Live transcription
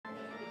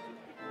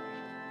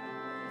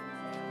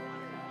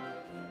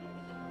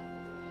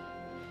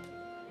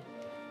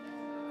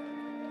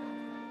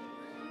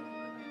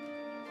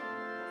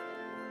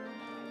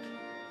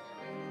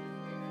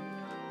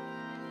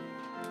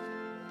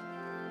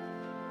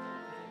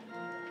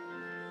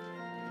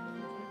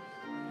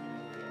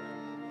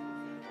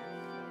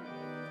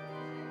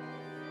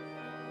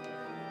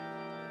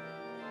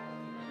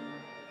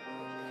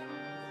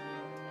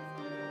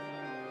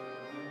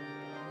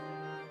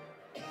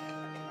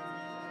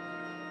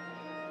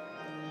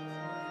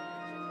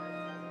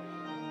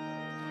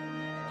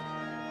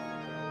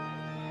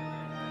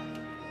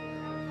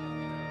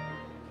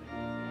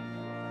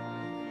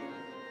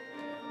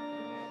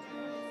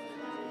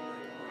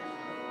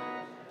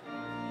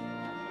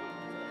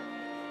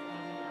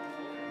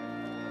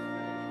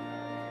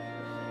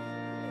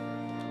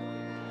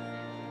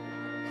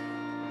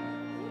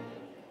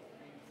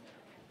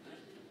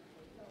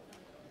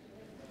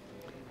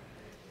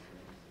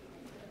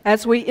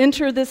As we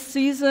enter this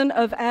season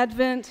of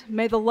Advent,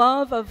 may the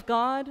love of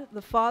God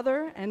the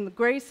Father and the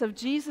grace of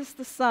Jesus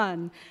the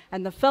Son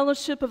and the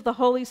fellowship of the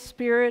Holy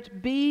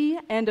Spirit be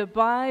and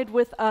abide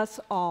with us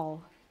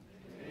all.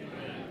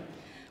 Amen.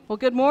 Well,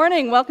 good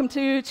morning. Welcome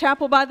to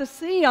Chapel by the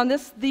Sea on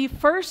the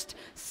first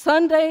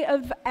Sunday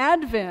of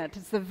Advent.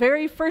 It's the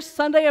very first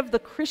Sunday of the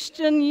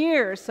Christian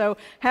year, so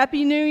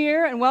Happy New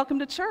Year and welcome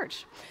to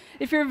church.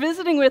 If you're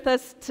visiting with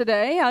us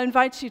today, I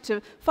invite you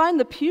to find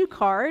the pew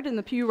card in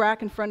the pew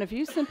rack in front of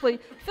you. Simply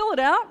fill it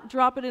out,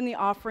 drop it in the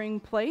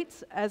offering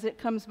plates as it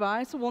comes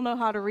by, so we'll know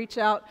how to reach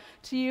out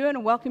to you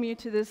and welcome you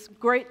to this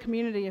great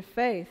community of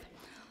faith.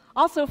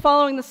 Also,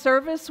 following the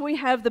service, we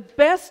have the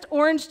best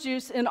orange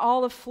juice in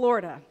all of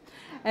Florida,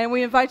 and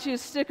we invite you to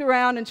stick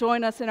around and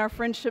join us in our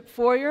friendship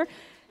foyer.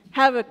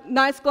 Have a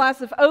nice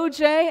glass of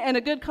OJ and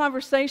a good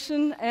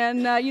conversation,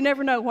 and you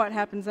never know what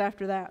happens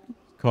after that.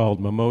 Called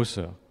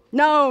mimosa.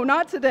 No,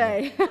 not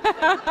today.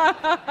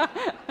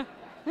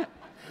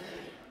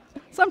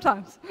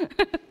 Sometimes.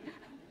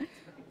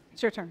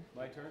 It's your turn.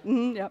 My turn?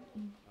 Mm-hmm, yep.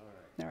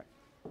 All right.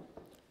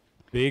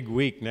 Big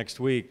week next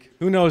week.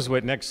 Who knows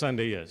what next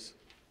Sunday is?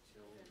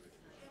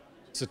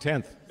 It's the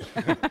 10th.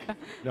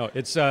 No,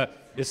 it's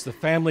the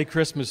family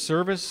Christmas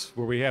service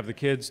where we have the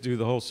kids do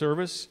the whole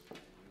service.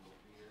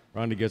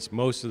 Rhonda gets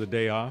most of the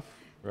day off,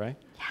 right?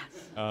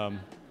 Yes.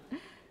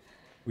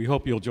 We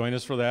hope you'll join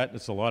us for that.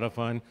 It's a lot of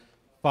fun.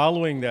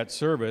 Following that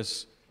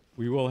service,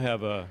 we will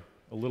have a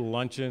little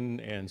luncheon,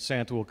 and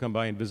Santa will come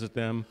by and visit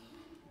them.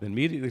 Then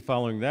immediately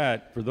following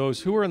that, for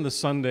those who are in the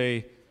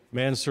Sunday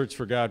Man's Search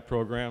for God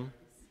program,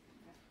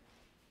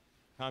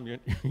 Tom,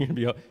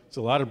 it's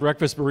a lot of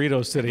breakfast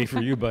burritos today for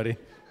you, buddy.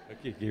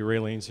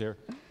 Raylene's here.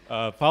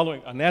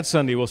 Following on that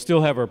Sunday, we'll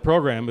still have our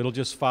program. It'll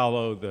just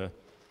follow the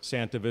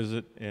Santa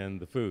visit and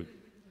the food,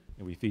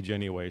 and we feed you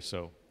anyway.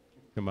 So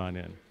come on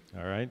in.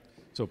 All right.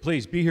 So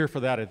please be here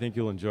for that. I think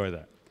you'll enjoy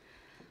that.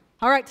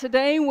 All right,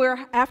 today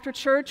after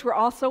church, we're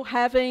also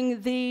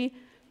having the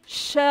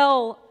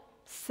shell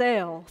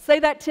sale. Say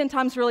that 10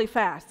 times really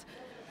fast.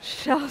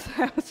 Shell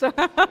sale.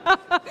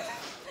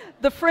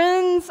 The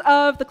Friends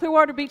of the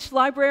Clearwater Beach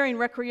Library and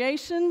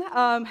Recreation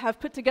have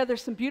put together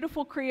some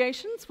beautiful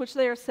creations, which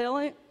they are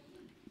selling,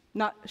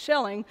 not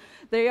shelling,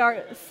 they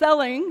are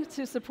selling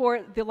to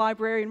support the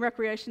Library and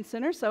Recreation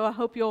Center, so I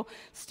hope you'll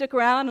stick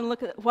around and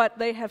look at what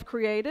they have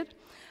created.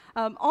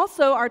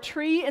 Also, our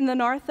tree in the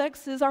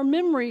narthex is our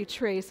memory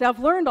tree. So I've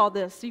learned all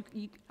this.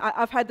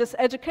 I've had this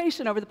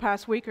education over the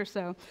past week or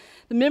so.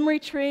 The memory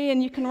tree,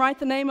 and you can write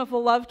the name of a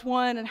loved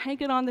one and hang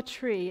it on the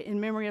tree in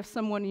memory of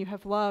someone you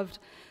have loved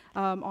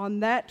on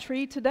that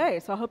tree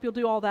today. So I hope you'll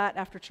do all that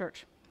after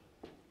church.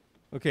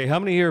 Okay, how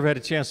many here have had a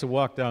chance to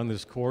walk down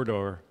this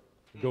corridor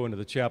and go into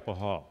the chapel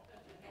hall?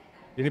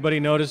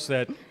 Anybody notice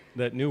that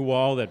new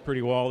wall, that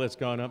pretty wall that's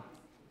gone up?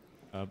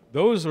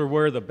 Those are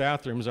where the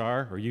bathrooms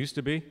are, or used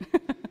to be.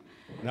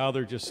 Now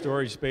they're just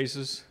storage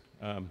spaces.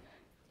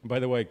 By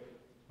the way,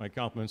 my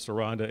compliments to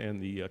Rhonda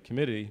and the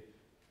committee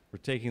for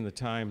taking the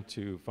time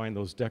to find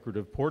those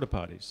decorative porta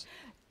potties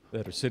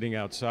that are sitting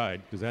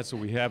outside, because that's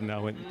what we have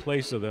now in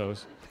place of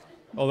those.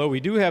 Although we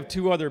do have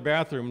two other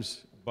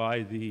bathrooms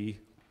by the,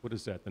 what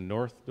is that, the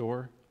north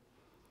door?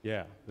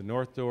 Yeah, the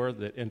north door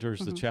that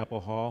enters the chapel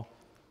hall.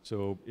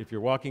 So if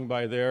you're walking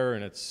by there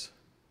and it's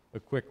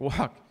a quick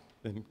walk,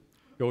 then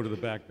go to the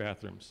back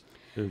bathrooms.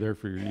 They're there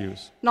for your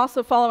use. And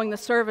also following the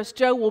service,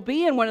 Joe will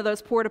be in one of those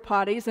porta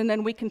potties, and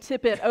then we can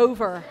tip it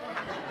over.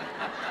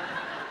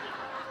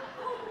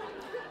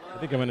 I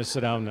think I'm going to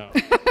sit down now.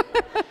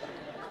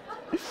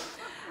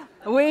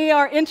 We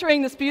are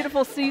entering this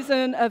beautiful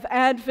season of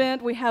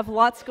Advent. We have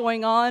lots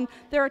going on.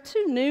 There are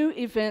two new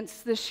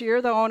events this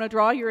year that I want to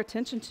draw your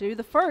attention to.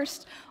 The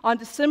first, on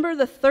December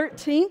the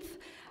 13th,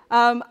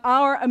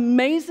 our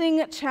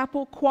amazing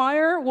chapel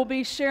choir will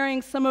be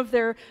sharing some of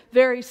their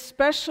very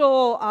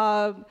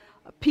special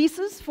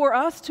pieces for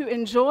us to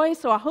enjoy,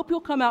 so I hope you'll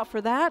come out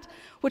for that,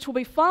 which will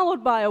be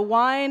followed by a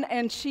wine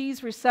and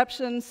cheese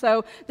reception.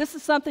 So this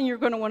is something you're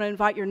going to want to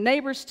invite your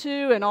neighbors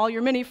to and all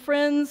your many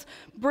friends.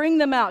 Bring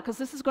them out, because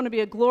this is going to be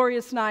a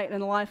glorious night in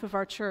the life of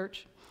our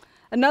church.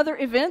 Another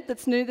event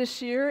that's new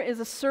this year is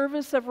a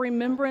service of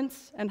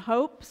remembrance and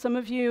hope. Some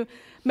of you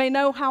may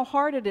know how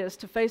hard it is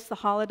to face the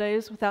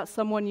holidays without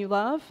someone you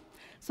love.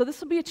 So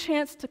this will be a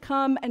chance to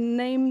come and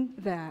name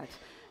that,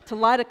 to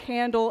light a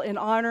candle in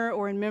honor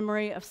or in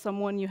memory of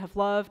someone you have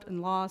loved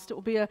and lost. It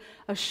will be a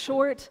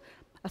short,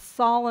 a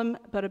solemn,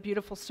 but a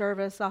beautiful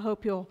service. I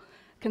hope you'll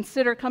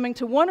consider coming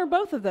to one or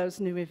both of those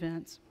new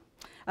events.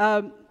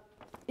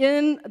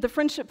 In the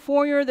Friendship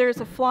Foyer, there's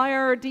a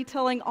flyer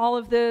detailing all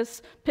of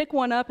this. Pick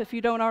one up if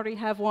you don't already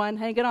have one.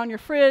 Hang it on your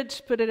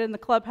fridge, put it in the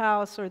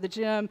clubhouse or the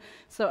gym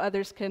so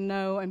others can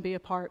know and be a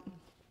part.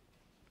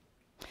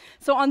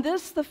 So on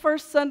this, the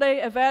first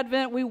Sunday of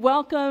Advent, we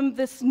welcome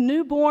this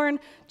newborn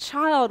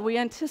child. We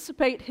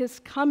anticipate his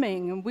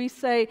coming, and we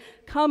say,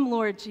 "Come,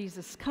 Lord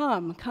Jesus,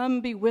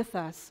 come be with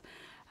us."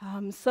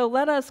 So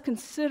let us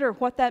consider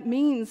what that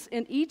means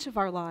in each of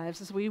our lives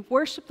as we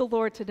worship the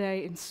Lord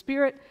today in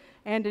spirit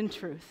and in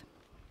truth.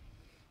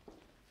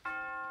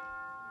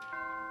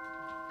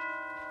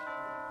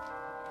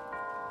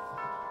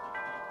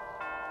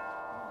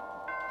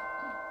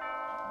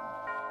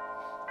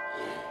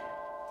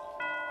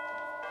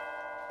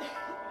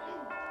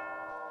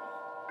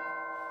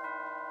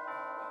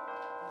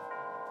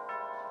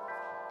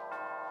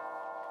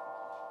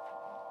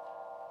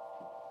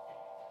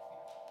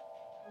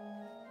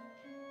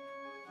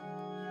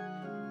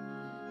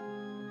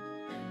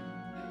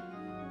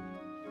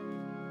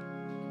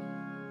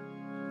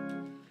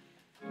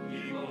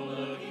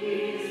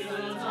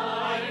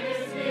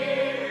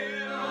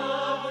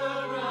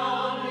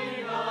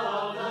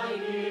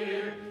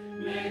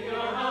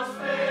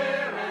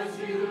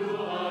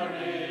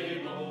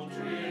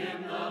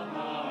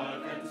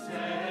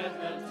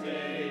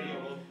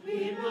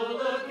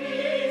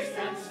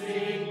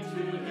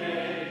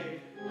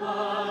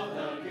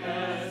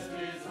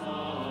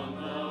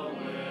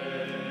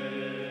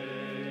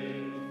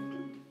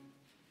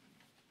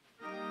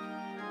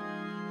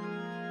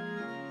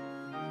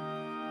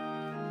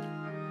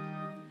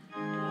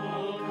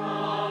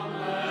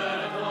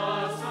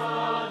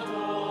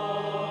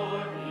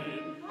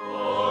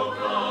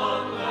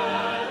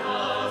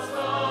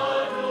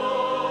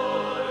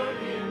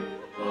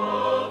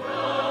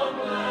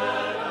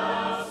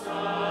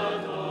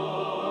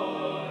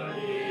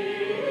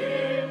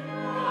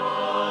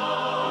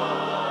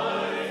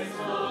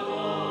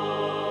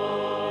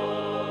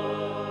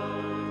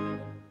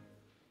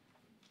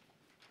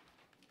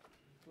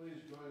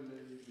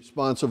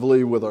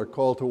 Responsively with our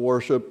call to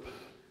worship.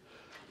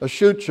 A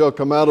shoot shall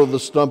come out of the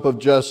stump of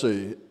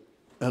Jesse,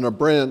 and a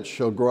branch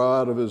shall grow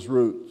out of his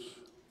roots.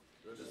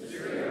 The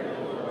Spirit of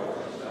the Lord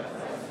shall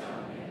rest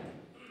on him,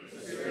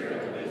 the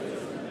Spirit of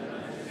wisdom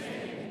and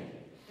understanding,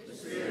 the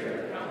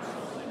Spirit of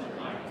counsel and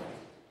might,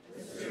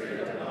 the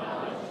Spirit of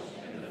knowledge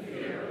and the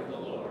fear of the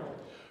Lord.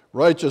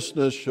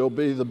 Righteousness shall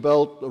be the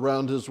belt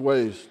around his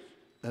waist,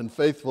 and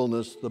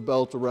faithfulness the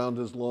belt around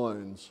his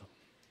loins.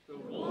 The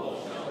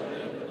wolf shall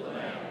live with the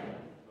lamb,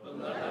 the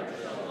leopard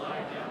shall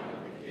lie down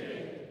with the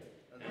kid,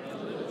 and the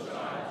little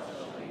child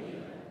shall lead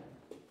him.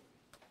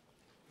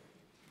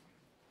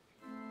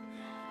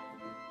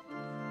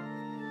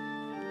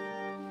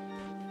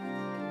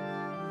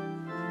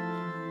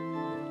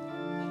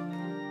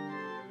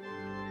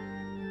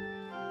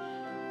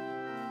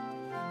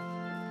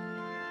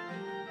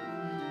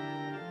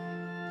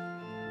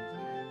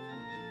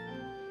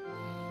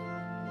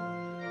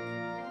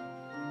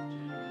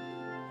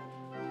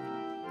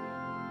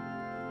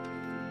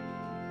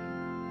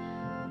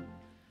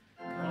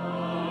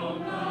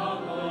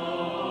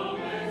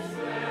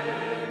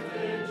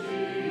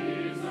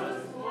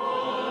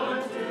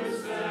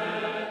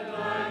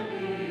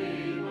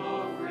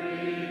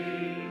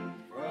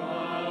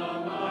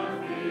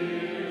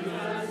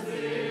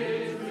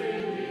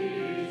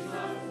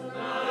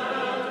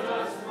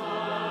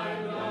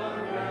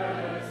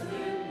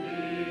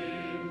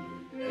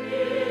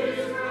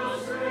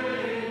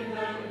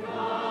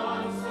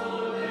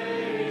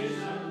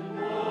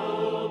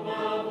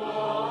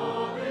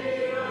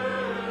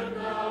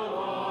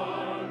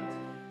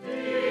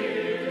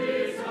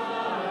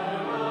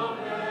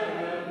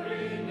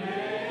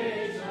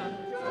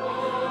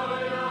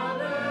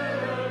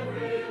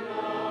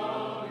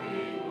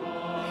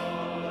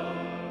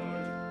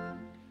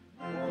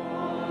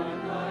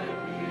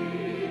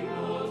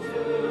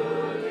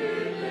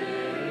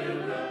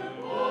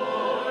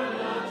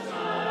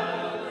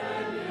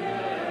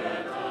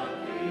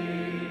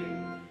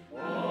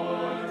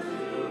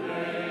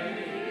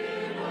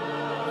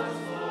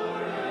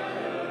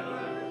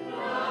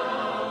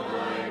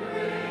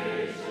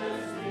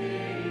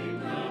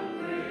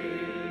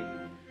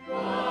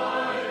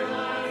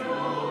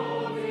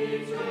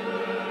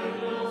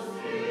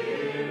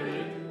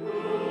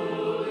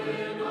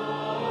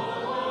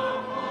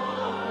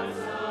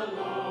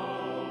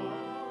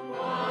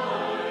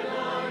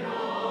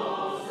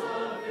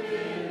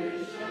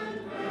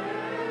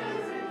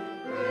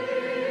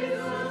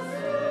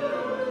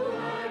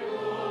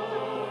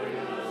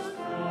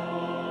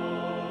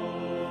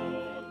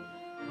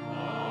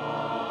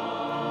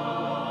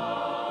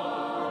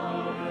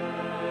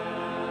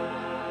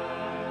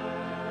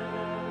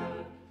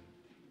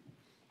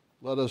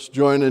 Let us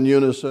join in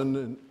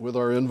unison with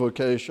our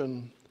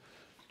invocation.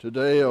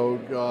 Today, O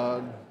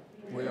God,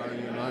 we are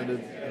united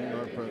in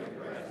our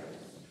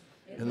presence,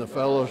 in the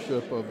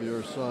fellowship of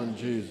your Son,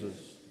 Jesus.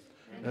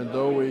 And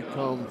though we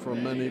come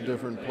from many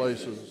different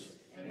places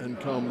and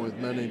come with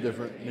many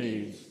different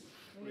needs,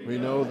 we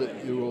know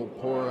that you will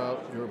pour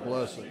out your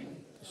blessing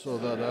so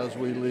that as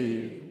we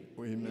leave,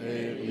 we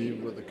may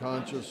leave with the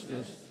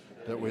consciousness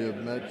that we have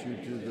met you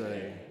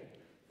today.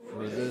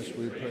 For this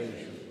we praise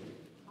you.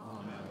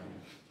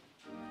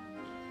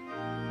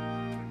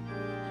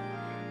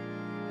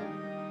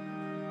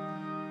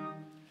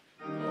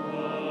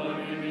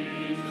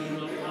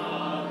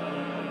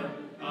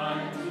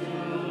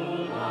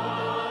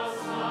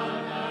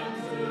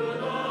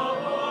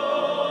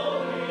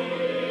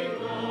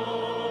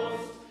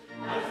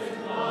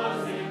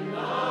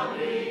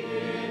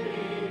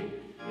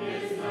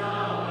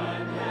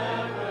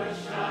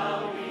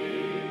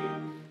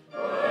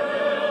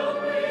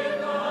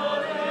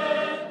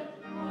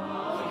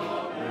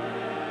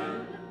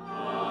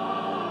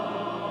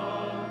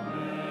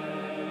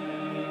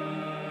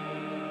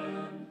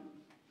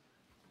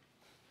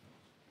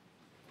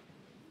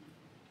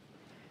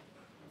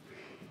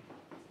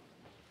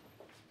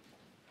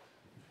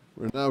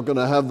 We're now going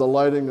to have the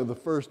lighting of the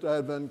first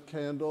Advent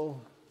candle.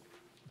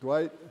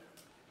 Dwight,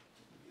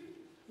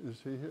 is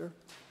he here?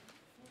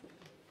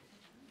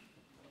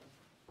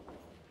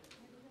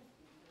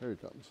 Here he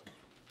comes.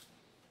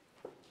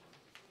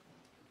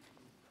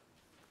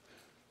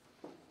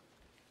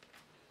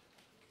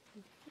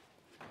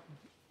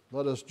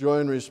 Let us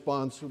join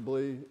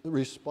responsively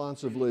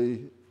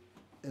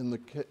in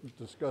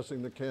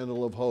discussing the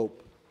candle of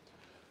hope.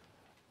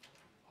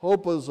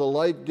 Hope is a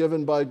light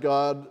given by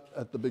God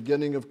at the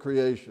beginning of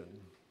creation.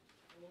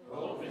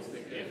 Hope is the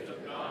gift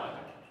of God.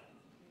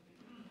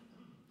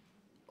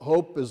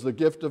 Hope is the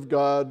gift of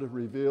God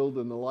revealed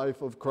in the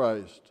life of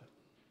Christ.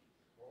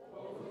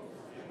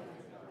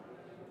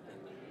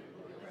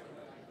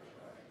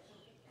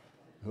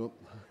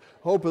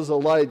 Hope is a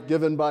light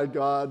given by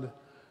God,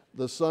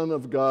 the Son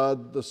of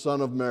God, the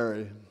Son of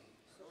Mary.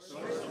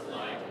 Source of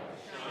light,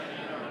 shine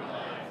in our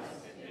lives,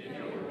 in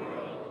your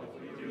world,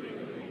 we do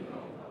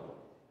know.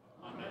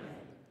 Amen.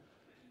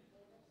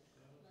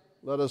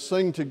 Let us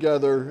sing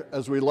together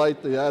as we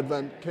light the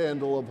Advent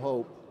candle of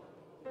hope.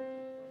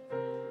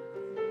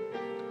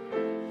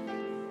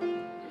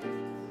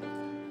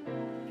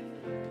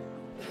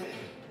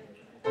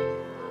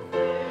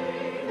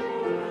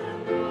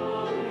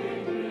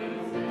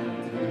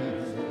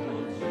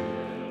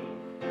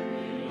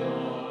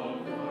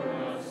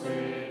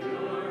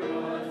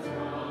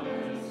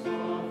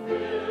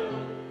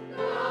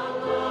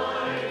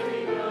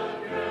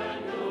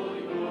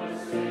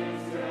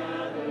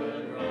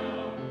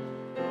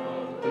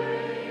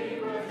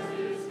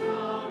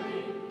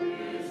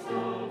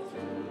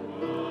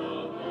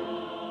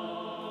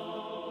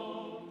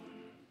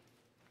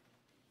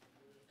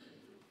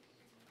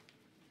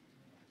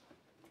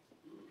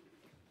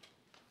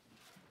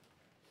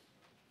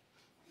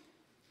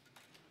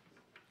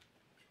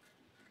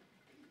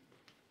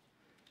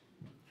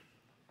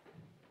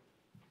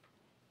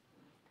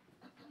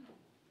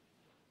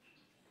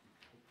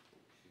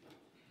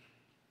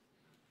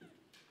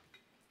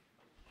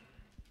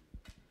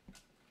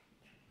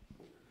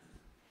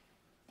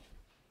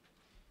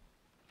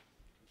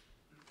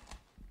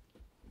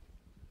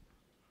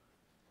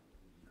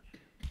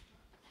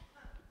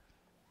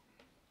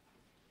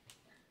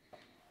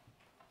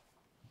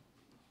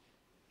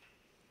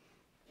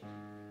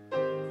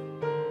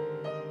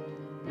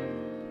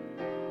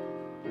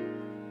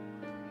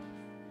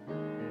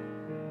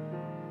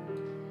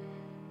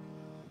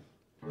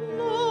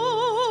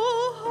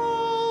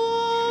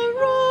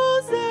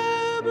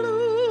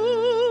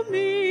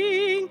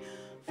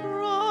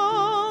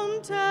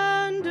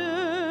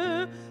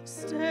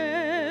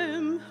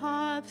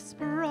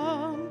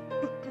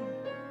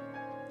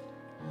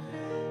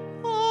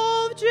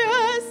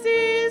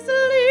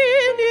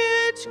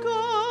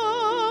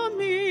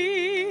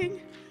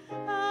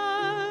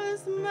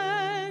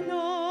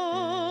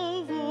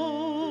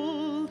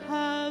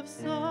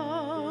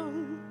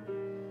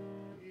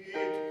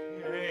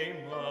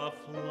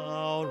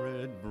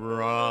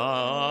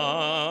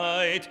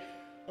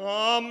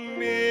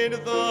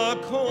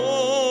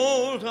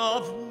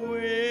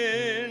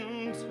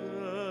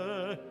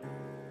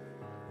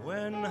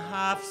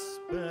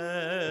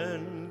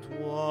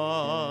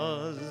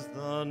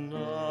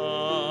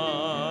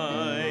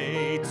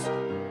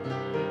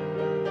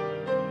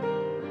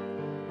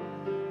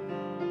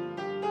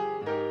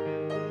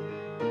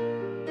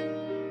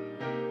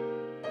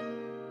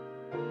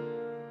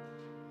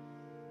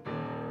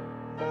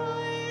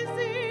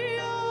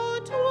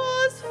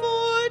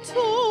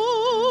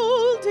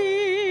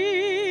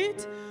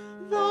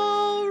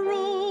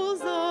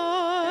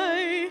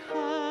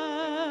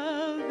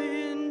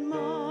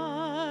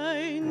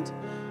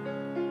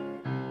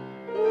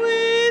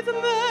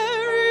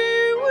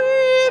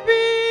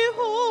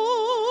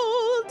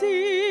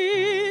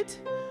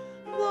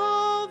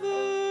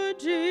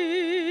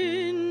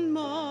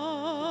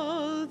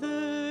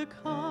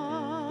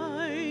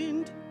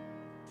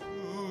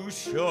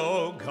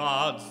 Show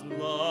God's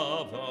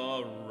love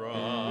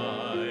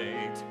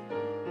aright.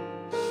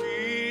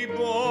 She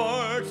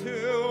bore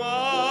to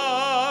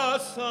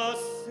us a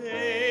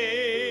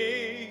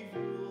Savior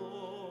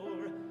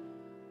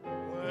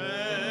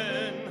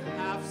when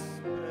half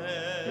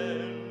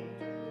spent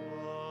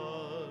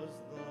was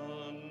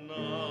the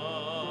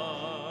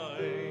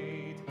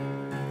night.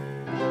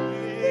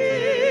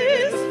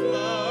 His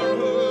flower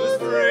whose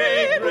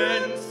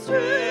fragrance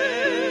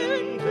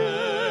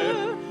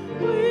tender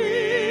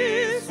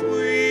with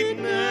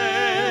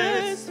sweetness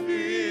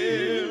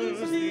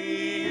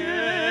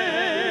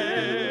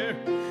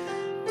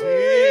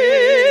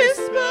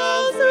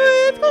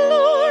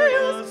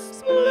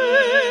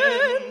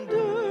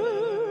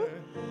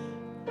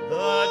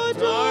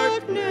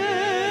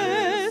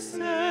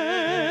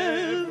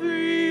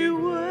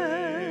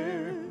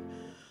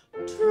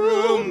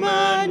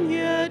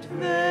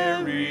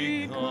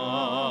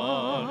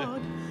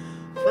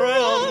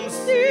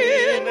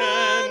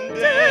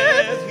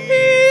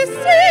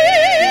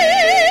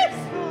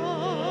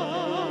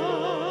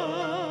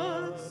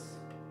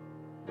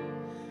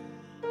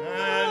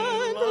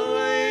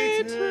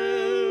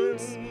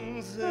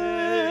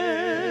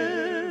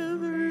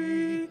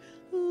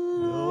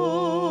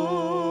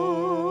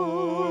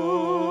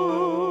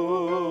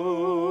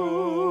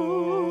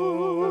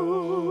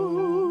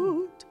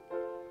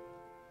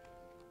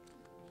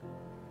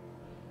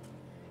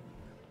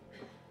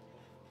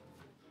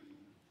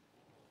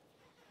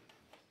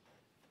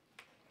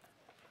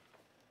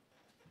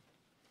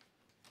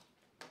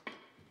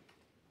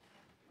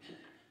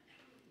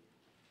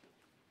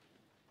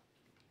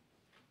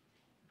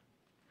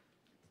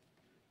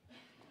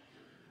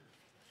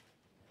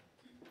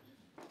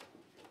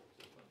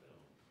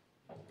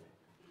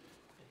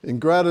In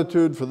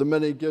gratitude for the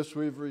many gifts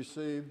we've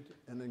received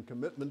and in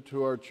commitment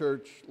to our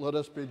church, let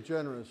us be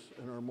generous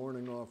in our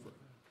morning offering.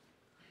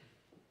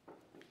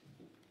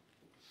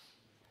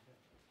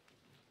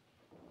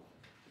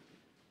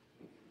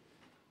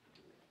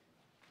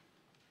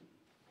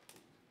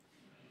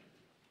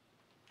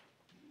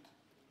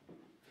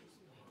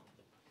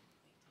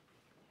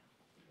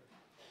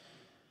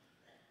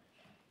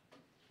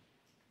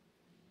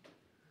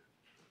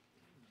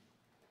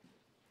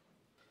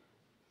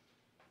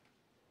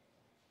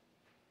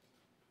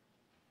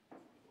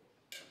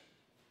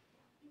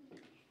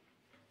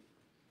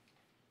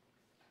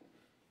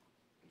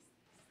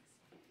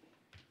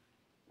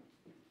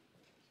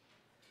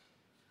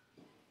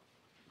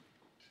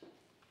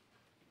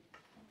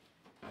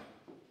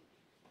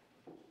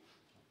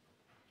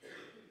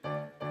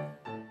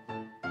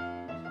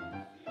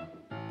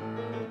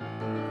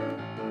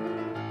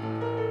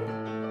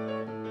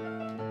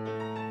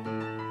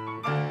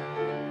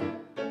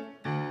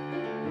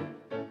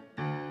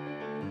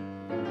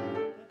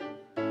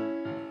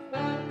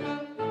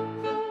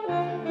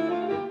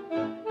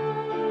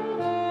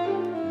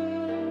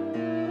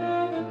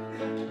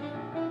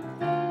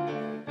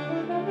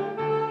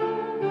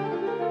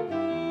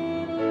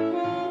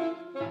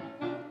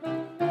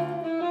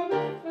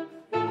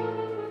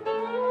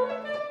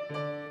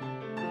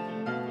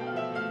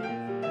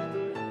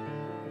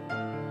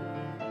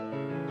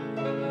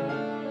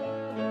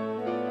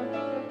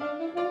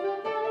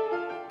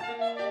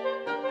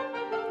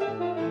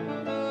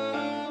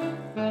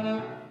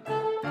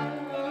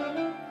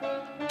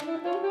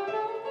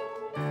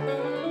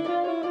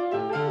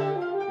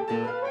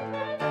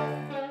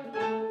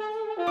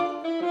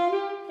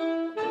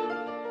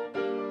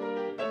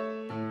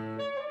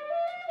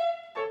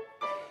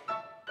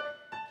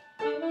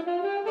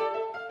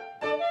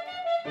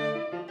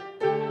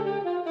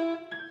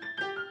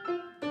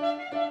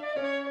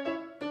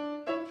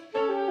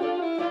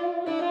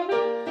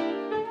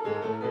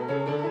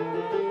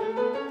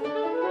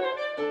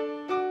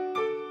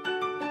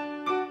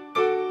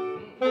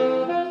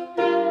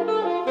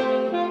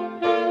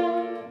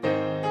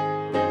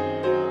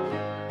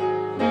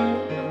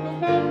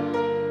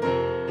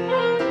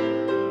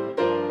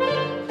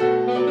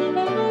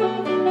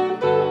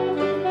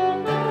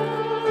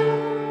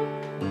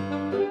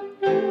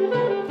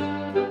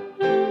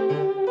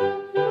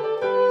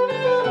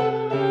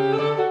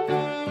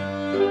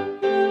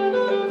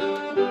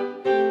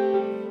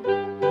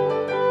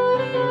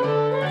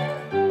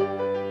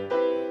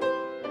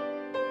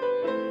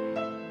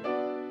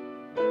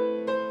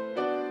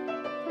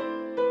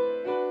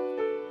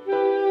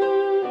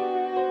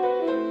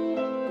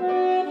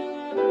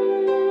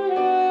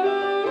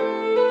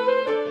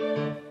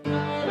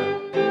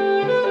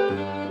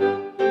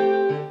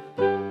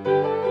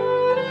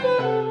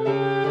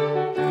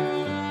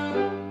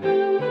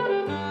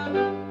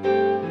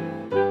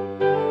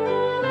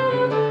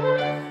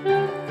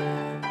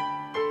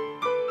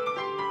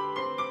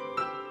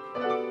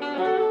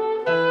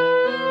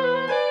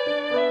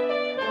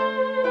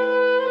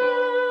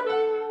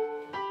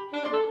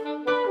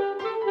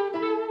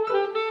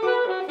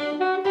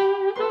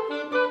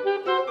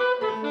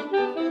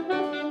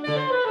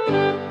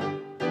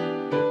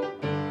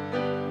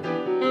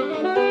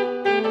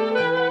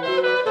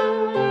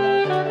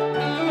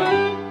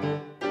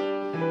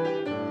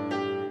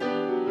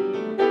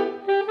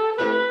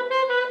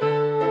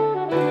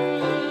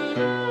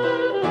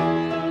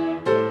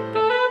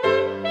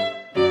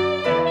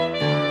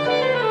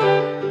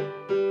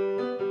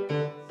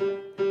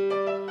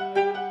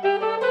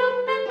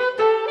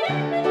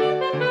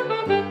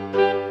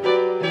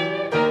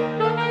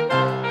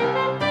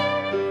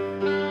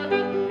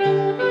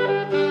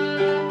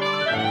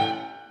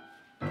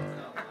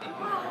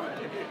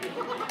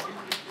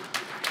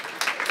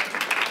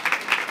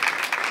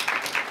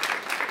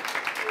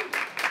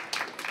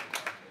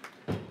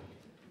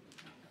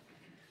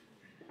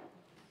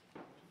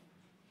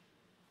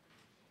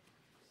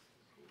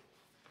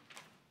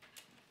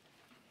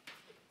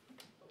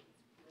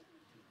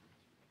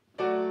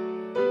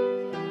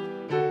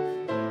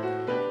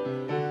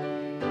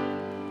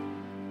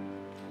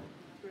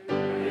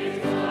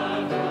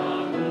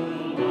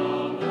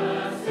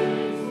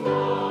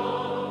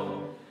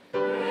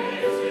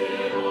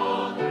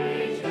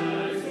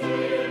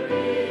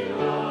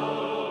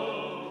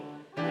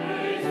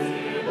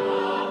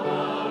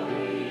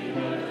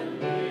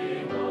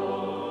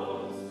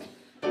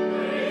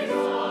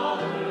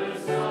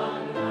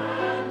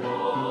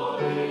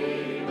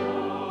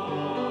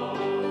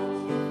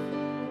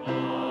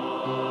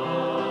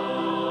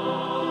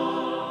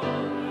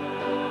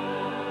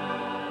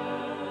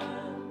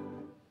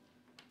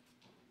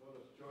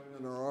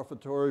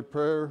 offertory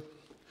prayer,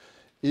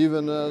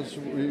 even as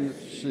we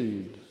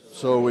received,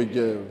 so we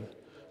give.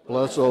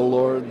 Bless, O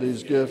Lord,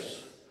 these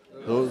gifts,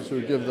 those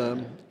who give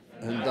them,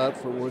 and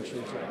that for which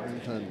it's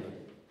intended.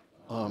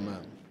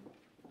 Amen.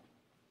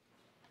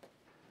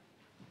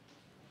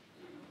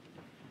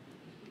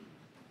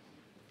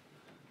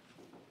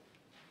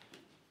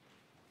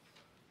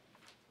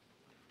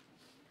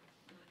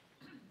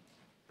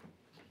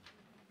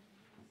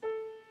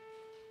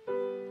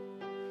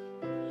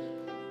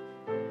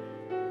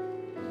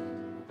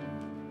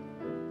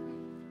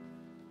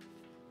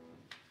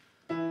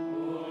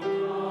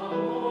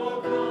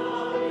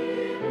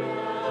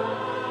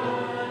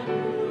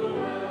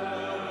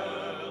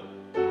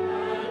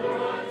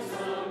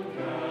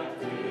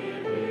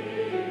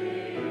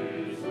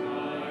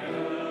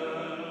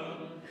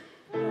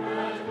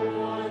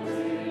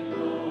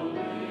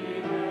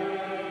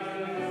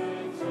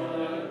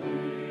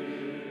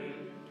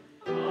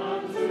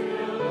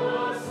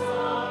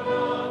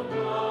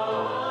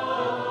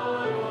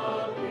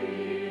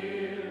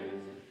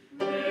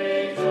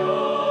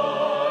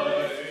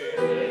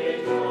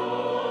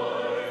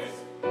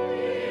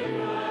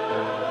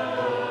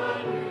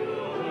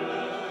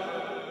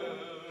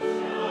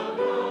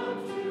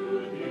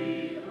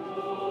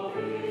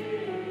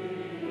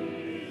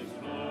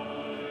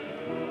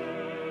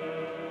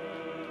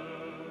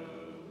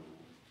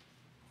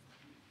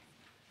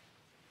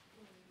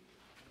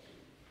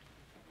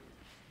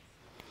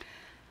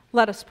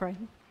 Let us pray.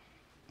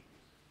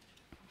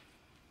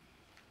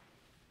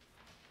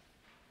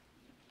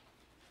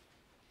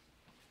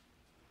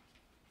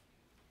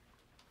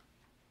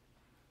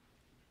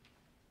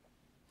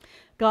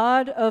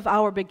 God of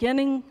our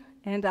beginning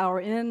and our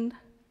end,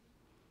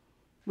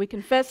 we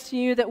confess to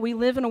you that we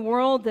live in a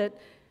world that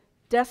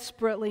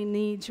desperately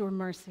needs your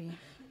mercy.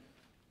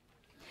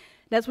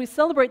 And as we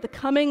celebrate the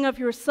coming of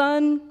your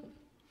Son,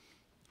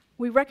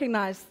 we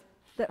recognize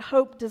that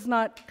hope does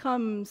not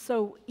come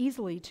so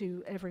easily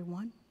to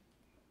everyone.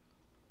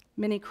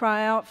 Many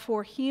cry out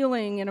for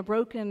healing in a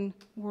broken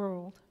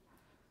world.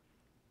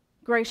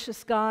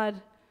 Gracious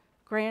God,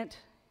 grant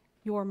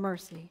your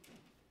mercy.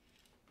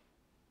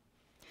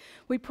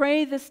 We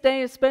pray this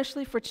day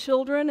especially for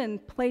children in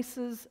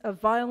places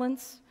of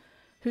violence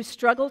who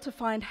struggle to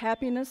find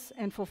happiness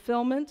and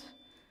fulfillment,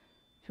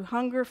 who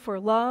hunger for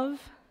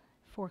love,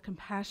 for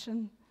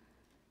compassion.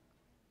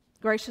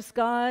 Gracious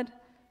God,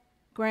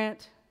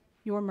 grant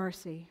your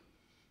mercy.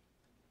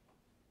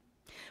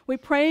 We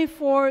pray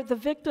for the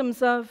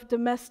victims of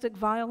domestic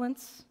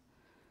violence,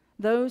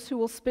 those who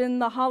will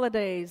spend the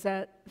holidays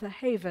at the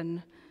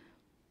Haven,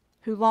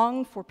 who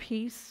long for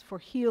peace, for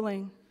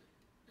healing.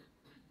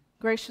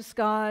 Gracious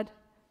God,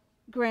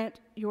 grant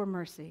your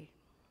mercy.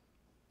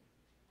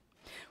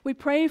 We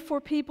pray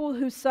for people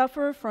who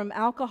suffer from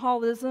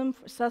alcoholism,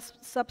 for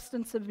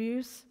substance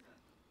abuse,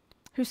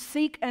 who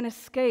seek an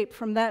escape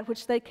from that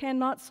which they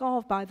cannot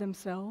solve by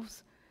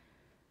themselves,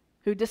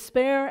 who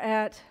despair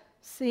at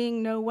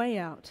seeing no way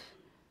out.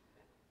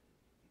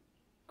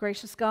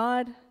 Gracious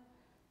God,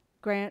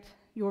 grant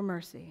your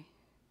mercy.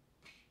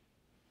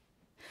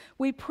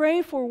 We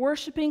pray for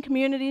worshiping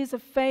communities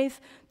of faith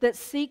that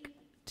seek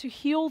to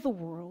heal the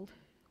world,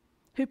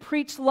 who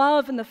preach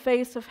love in the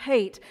face of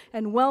hate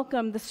and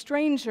welcome the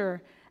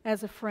stranger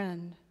as a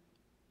friend,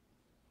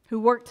 who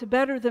work to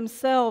better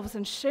themselves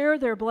and share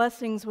their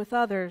blessings with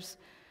others.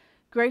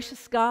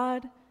 Gracious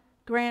God,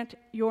 grant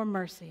your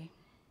mercy.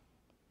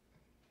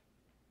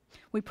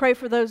 We pray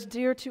for those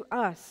dear to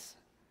us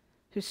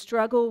who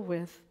struggle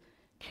with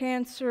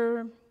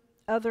cancer,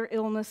 other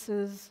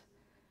illnesses,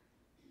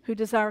 who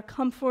desire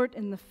comfort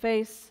in the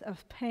face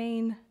of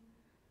pain,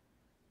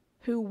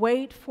 who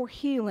wait for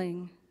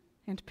healing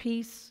and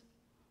peace.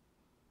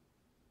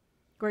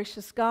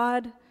 Gracious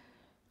God,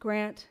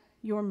 grant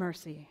your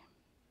mercy.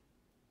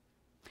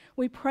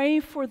 We pray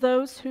for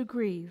those who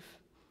grieve,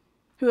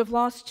 who have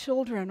lost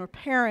children or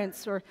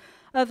parents or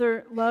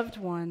other loved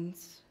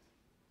ones,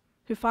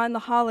 who find the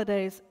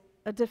holidays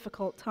a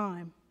difficult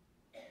time.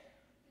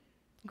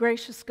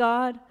 Gracious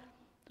God,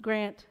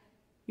 grant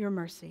your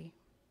mercy.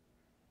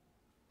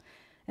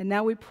 And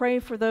now we pray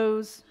for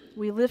those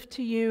we lift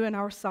to you in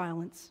our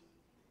silence.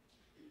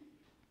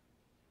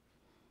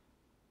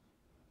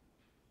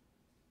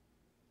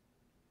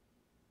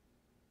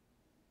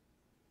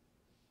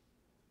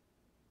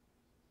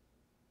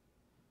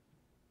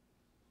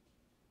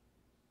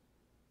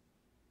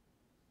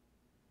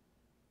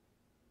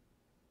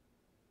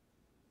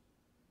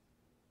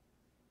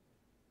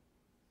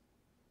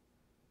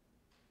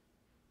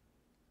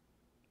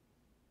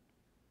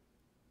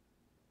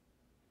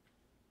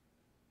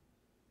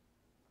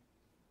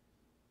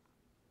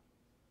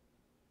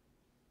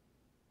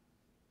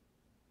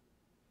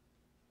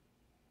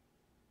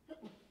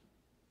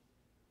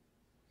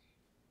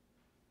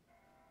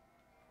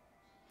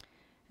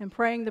 And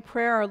praying the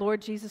prayer our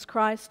Lord Jesus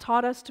Christ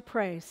taught us to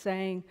pray,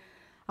 saying,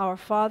 Our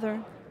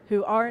Father,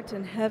 who art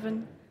in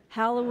heaven,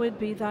 hallowed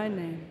be thy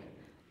name.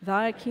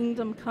 Thy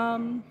kingdom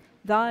come,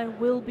 thy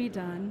will be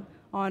done,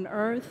 on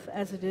earth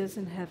as it is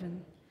in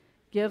heaven.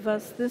 Give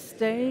us this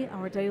day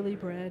our daily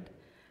bread,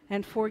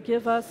 and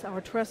forgive us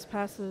our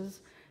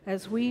trespasses,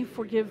 as we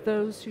forgive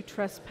those who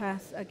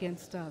trespass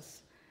against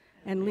us.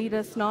 And lead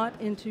us not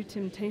into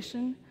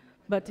temptation,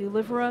 but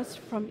deliver us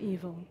from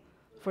evil.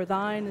 For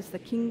thine is the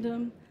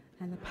kingdom,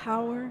 and the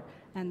power,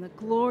 and the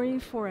glory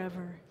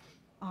forever.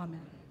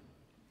 Amen.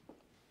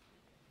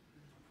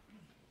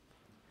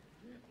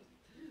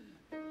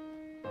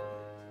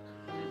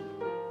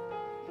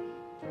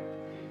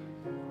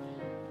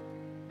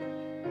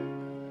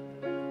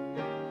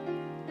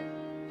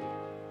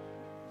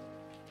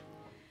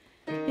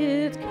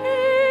 It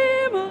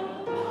came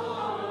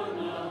upon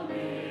a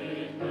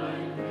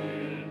midnight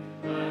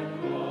wind,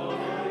 that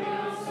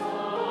glorious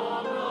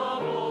song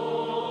of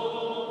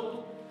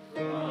old,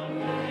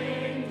 from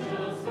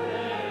angels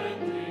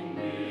bending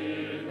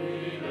near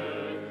the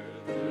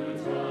earth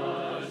to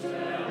touch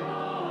their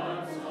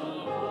hearts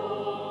of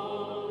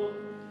gold.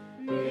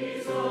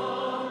 Peace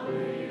on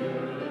the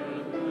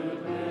earth,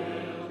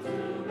 goodwill to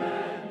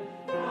men,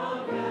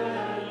 from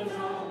heaven's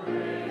all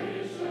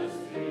gracious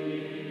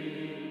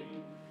King.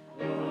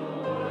 Oh,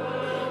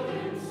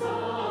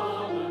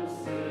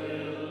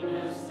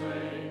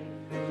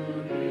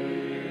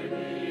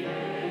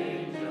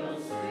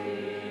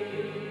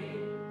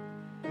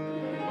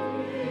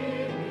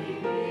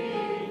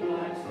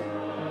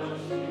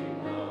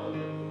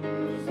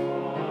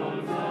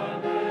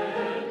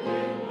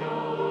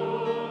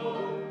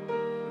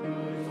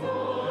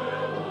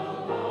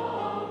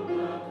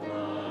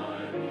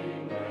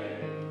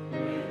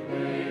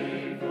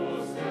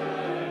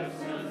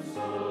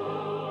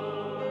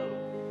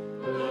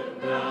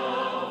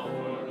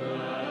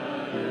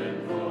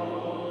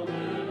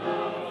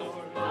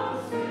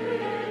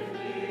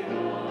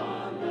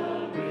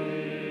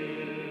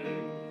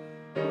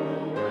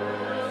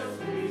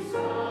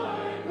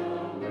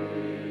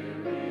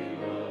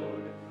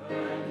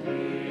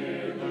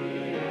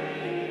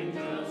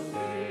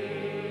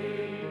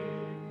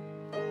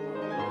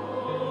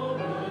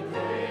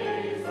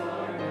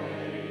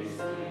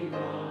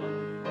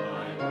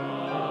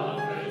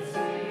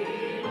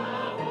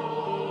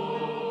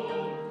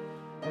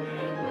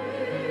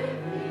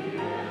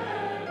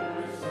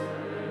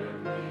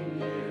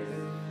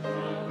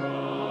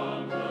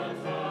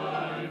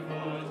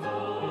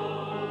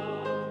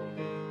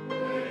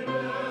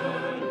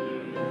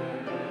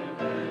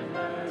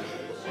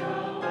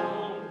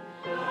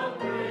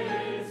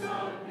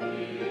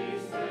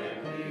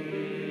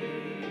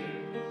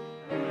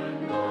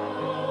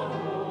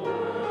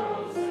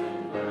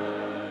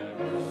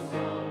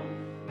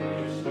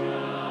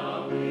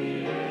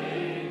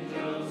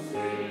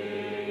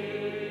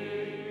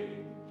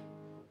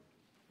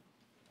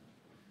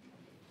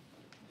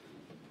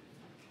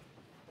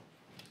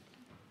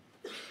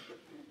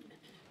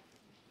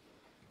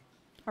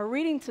 Our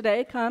reading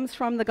today comes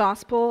from the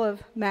Gospel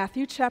of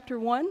Matthew, chapter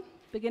 1,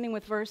 beginning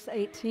with verse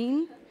 18.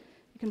 You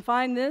can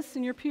find this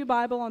in your Pew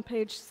Bible on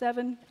page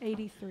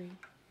 783.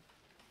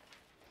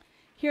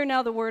 Hear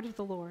now the word of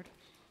the Lord.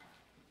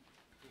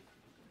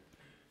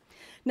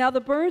 Now the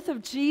birth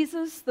of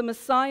Jesus, the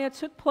Messiah,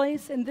 took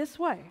place in this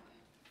way.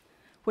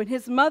 When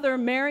his mother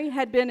Mary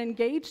had been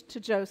engaged to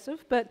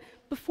Joseph, but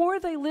before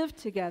they lived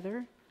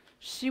together,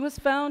 she was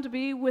found to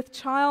be with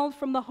child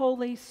from the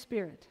Holy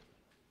Spirit.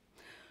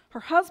 Her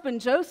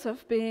husband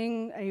Joseph,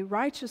 being a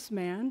righteous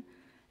man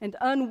and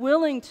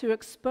unwilling to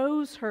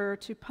expose her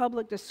to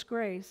public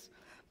disgrace,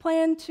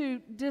 planned to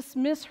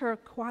dismiss her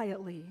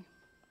quietly.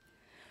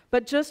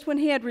 But just when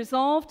he had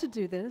resolved to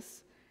do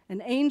this,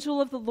 an angel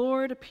of the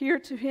Lord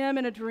appeared to him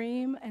in a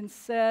dream and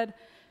said,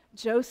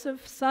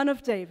 "Joseph, son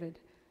of David,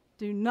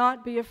 do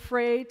not be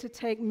afraid to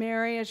take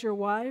Mary as your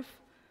wife,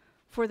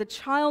 for the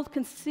child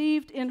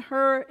conceived in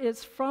her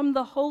is from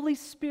the Holy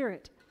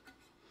Spirit.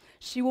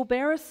 She will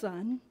bear a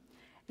son,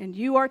 and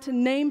you are to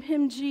name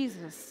him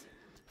Jesus,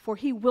 for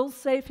he will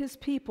save his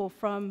people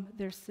from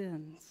their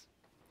sins."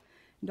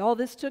 And all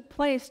this took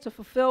place to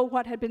fulfill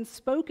what had been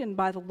spoken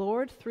by the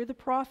Lord through the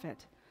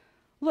prophet.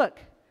 "Look,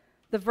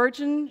 the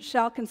virgin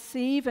shall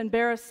conceive and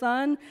bear a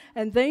son,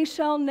 and they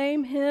shall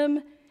name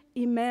him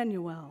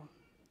Emmanuel,"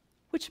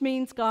 which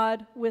means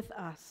God with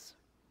us.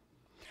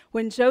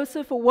 When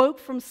Joseph awoke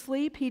from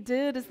sleep, he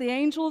did as the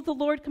angel of the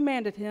Lord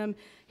commanded him.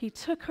 He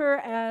took her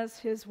as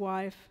his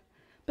wife,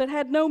 but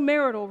had no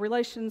marital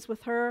relations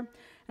with her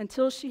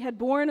until she had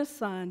borne a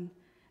son,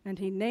 and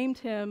he named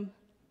him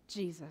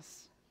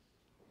Jesus.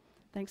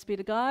 Thanks be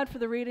to God for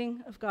the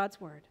reading of God's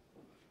word.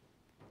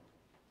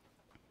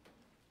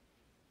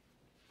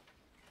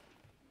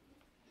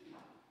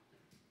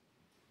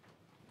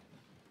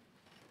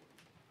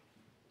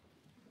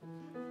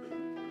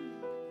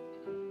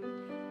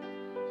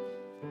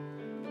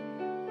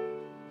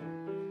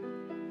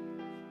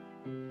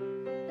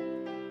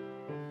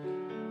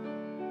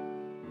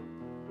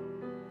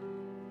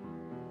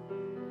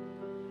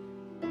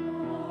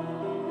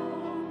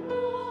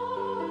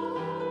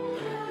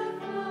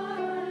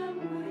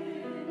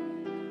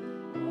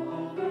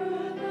 Over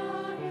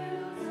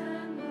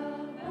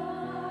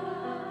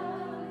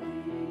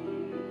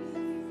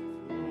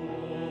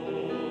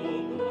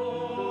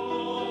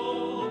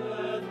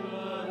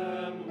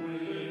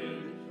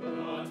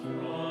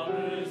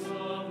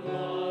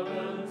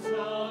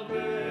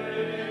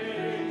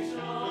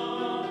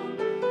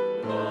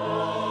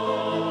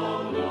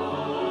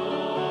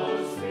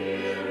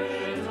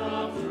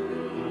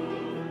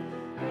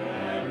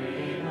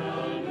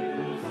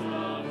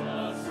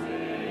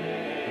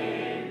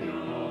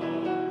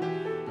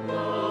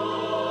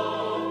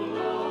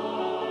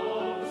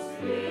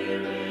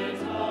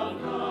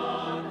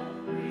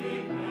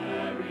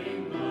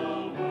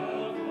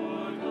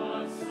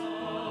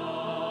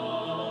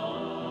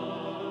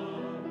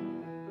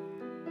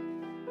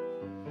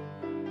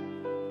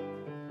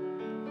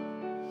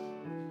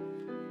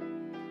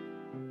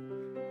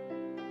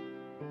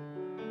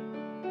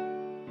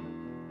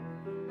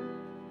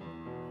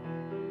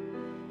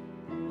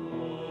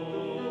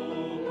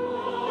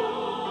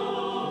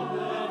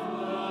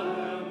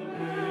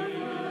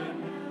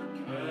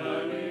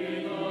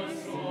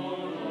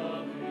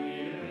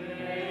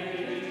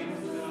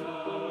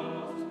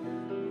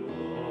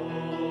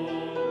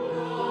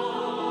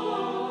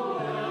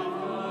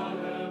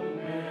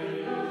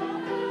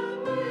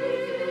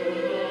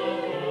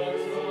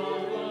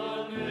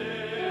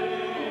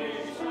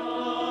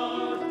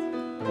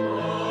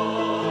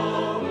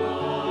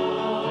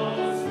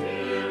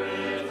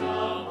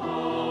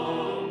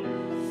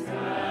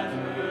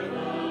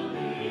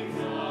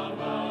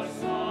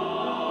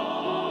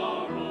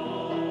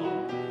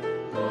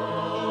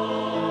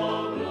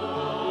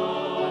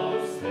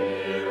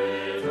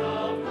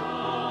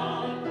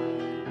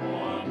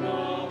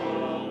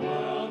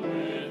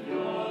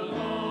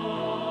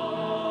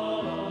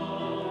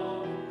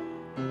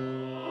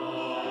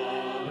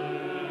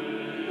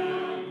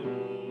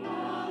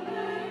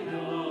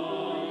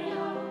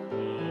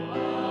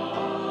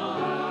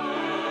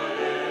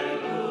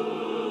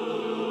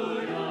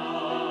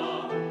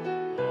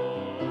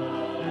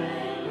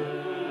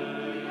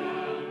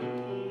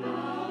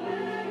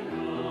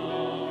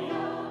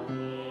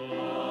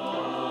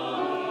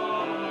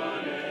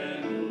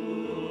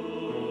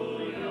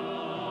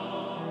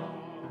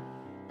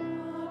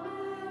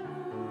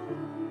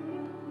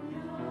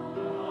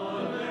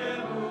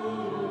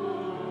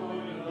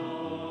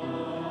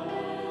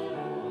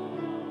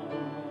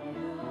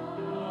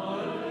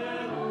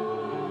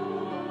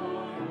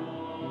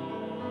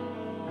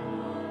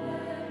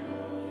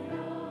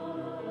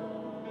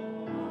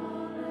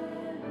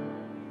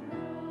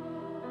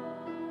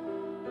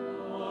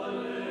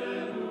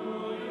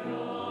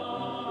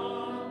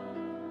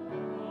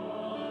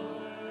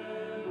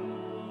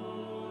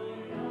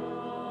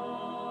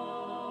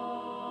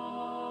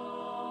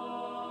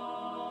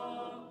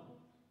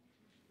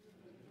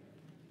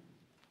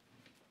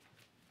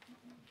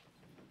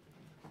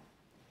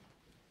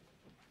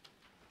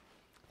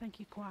Thank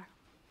you, choir.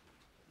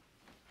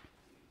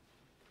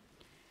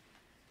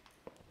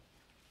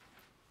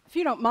 If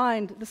you don't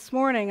mind, this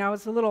morning I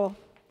was a little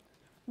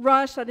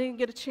rushed. I didn't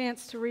get a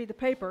chance to read the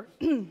paper.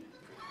 So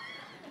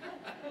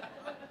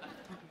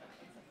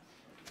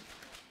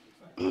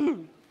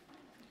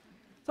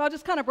I'll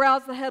just kind of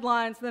browse the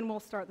headlines, then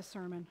we'll start the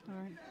sermon. All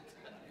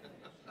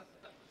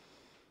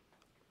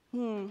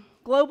right.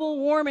 Global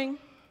warming,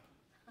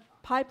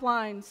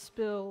 pipeline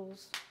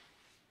spills.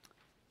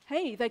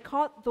 Hey, they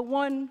caught the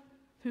one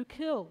who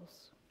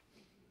kills.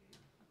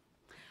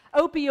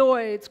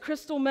 Opioids,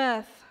 crystal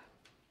meth.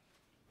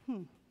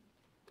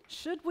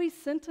 Should we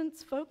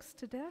sentence folks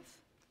to death?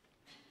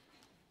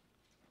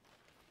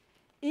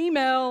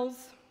 Emails,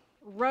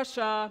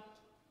 Russia,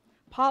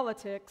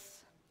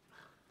 politics.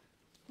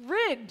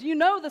 Rigged, you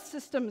know the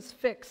system's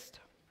fixed.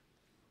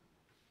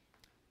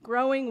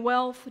 Growing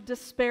wealth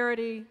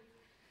disparity,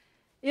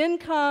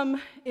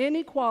 income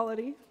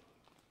inequality,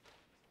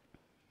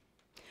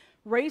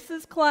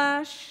 races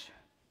clash,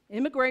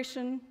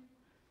 immigration,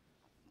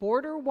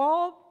 border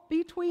wall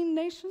between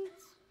nations.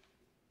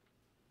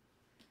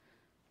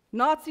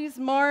 Nazis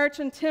march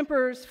and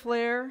tempers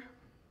flare.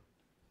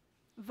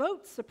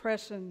 Vote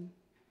suppression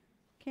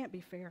can't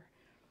be fair.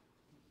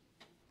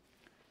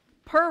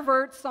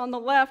 Perverts on the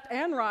left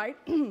and right.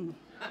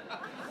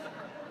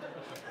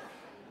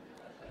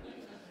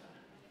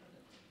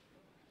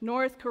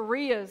 North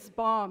Korea's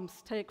bombs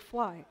take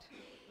flight.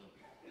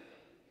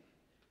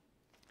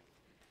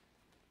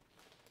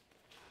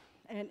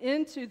 And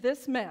into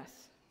this mess,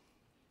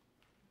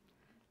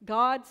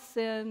 God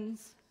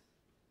sends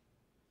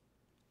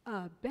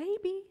a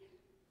baby.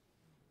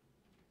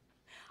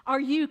 Are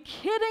you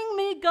kidding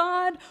me,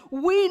 God?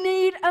 We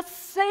need a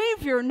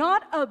Savior,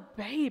 not a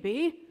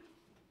baby.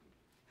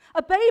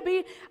 A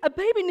baby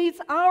needs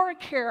our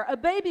care. A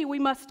baby we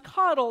must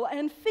coddle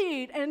and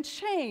feed and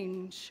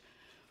change.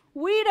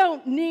 We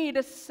don't need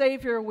a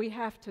Savior we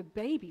have to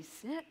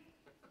babysit.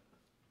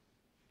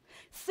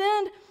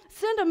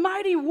 Send a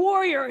mighty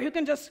warrior who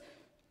can just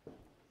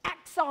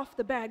axe off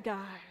the bad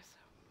guys.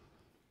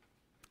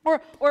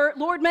 Or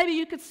Lord, maybe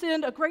you could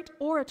send a great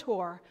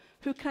orator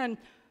who can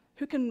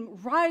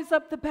rise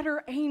up the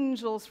better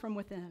angels from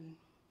within.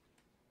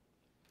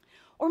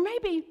 Or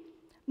maybe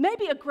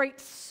a great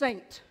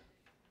saint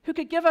who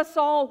could give us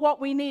all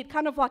what we need,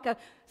 kind of like a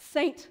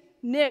Saint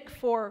Nick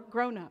for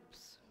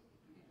grown-ups.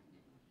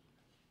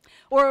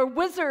 Or a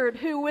wizard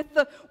who, with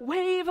the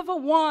wave of a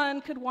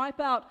wand, could wipe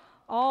out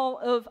all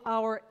of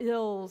our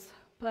ills.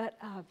 But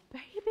a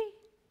baby?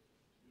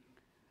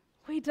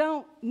 We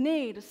don't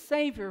need a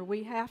Savior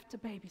we have to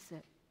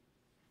babysit.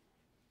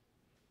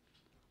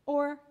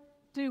 Or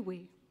do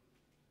we?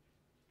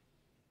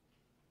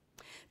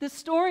 The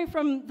story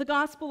from the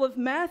Gospel of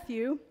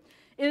Matthew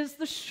is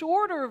the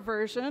shorter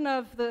version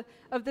of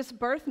this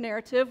birth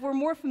narrative. We're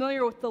more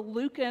familiar with the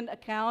Lucan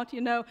account, you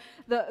know,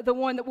 the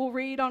one that we'll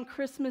read on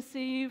Christmas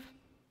Eve.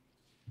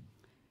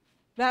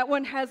 That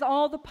one has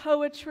all the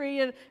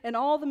poetry and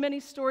all the many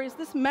stories.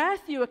 This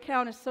Matthew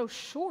account is so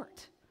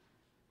short.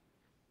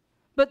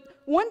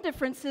 But one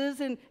difference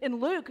is in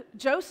Luke,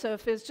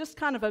 Joseph is just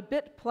kind of a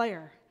bit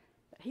player.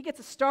 He gets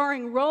a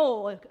starring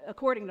role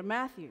according to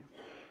Matthew.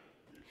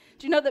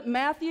 Do you know that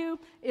Matthew,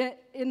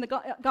 in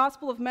the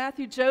Gospel of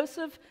Matthew,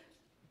 Joseph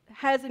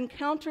has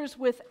encounters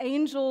with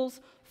angels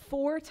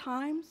 4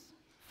 times?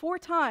 4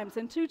 times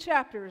in 2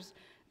 chapters,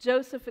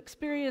 Joseph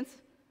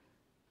experienced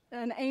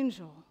an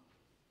angel.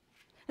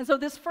 And so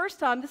this first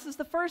time, this is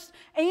the first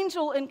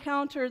angel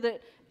encounter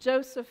that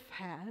Joseph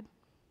had.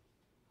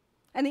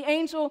 And the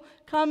angel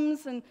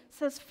comes and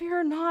says,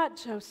 "Fear not,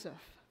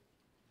 Joseph."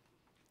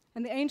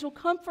 And the angel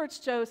comforts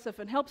Joseph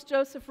and helps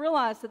Joseph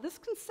realize that this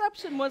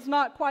conception was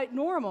not quite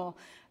normal,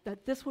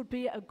 that this would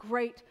be a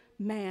great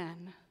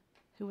man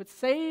who would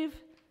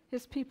save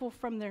his people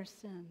from their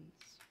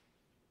sins.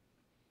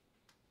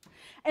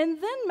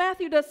 And then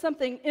Matthew does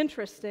something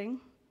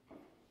interesting.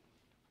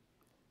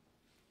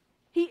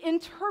 He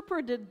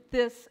interpreted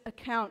this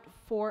account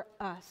for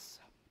us.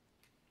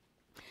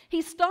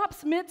 He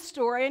stops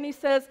mid-story and he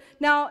says,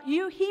 now,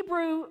 you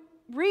Hebrew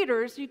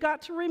readers, you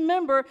got to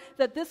remember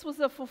that this was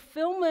a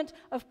fulfillment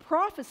of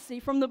prophecy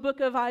from the book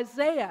of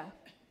Isaiah.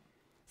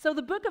 So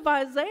the book of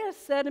Isaiah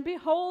said, "And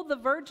behold, the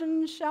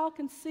virgin shall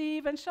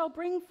conceive and shall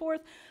bring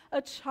forth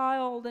a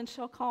child and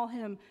shall call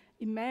him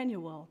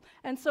Emmanuel."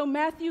 And so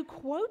Matthew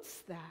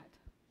quotes that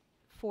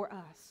for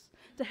us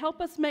to help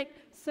us make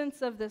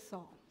sense of this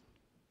all.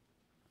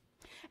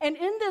 And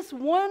in this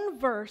one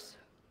verse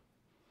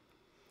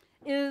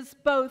is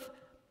both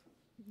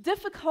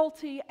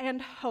difficulty and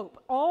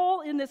hope,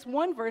 all in this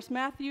one verse,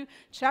 Matthew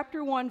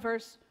chapter 1,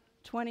 verse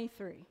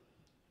 23.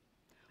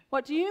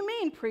 What do you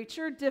mean,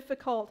 preacher,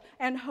 difficult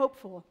and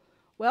hopeful?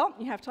 Well,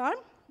 you have time?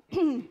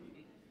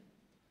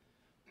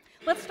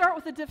 Let's start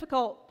with the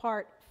difficult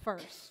part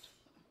first.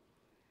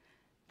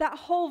 That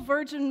whole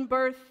virgin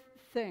birth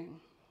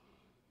thing.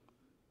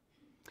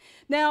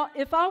 Now,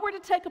 if I were to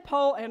take a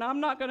poll, and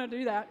I'm not going to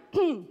do that,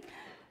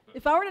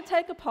 If I were to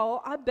take a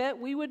poll, I bet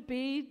we would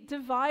be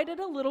divided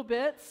a little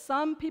bit.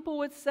 Some people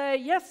would say,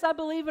 yes, I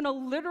believe in a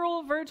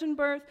literal virgin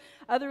birth.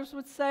 Others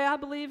would say, I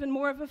believe in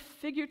more of a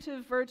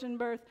figurative virgin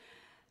birth.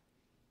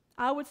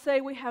 I would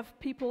say we have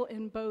people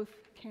in both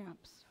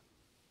camps.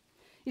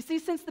 You see,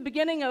 since the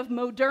beginning of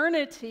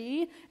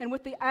modernity and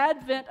with the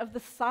advent of the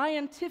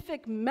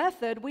scientific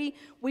method, we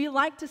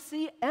like to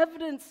see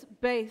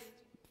evidence-based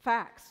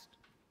facts.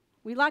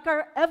 We like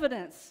our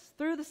evidence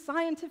through the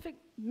scientific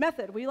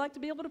method. We like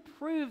to be able to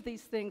prove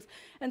these things.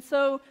 And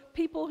so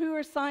people who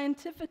are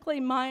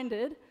scientifically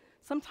minded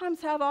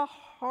sometimes have a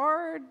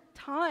hard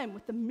time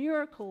with the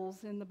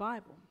miracles in the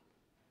Bible.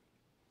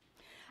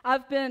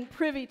 I've been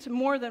privy to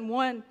more than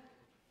one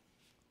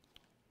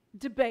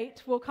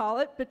debate, we'll call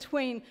it,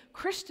 between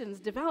Christians,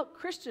 devout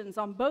Christians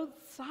on both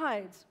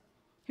sides,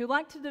 who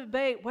like to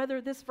debate whether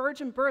this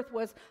virgin birth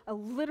was a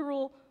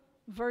literal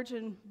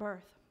virgin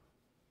birth.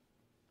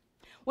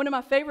 One of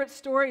my favorite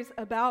stories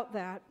about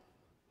that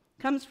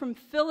comes from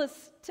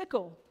Phyllis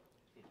Tickle.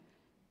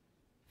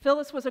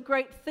 Phyllis was a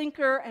great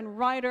thinker and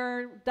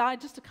writer,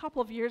 died just a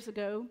couple of years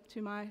ago,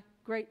 to my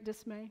great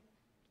dismay.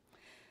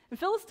 And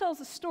Phyllis tells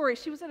a story.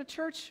 She was at a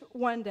church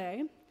one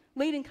day,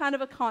 leading kind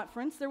of a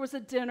conference. There was a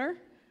dinner.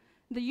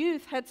 The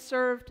youth had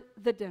served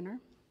the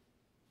dinner.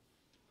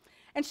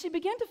 And she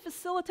began to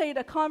facilitate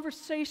a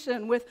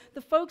conversation with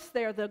the folks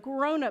there, the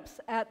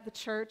grown-ups at the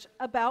church,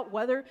 about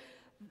whether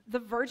the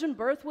virgin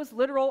birth was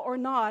literal or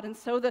not. And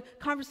so the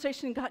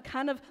conversation got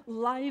kind of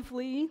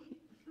lively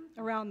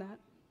around that.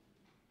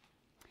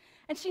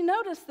 And she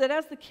noticed that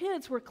as the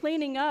kids were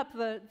cleaning up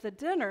the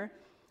dinner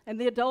and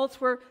the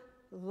adults were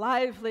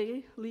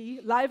lively,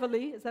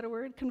 is that a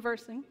word,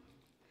 conversing,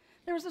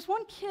 there was this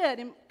one kid,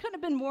 and couldn't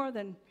have been more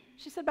than,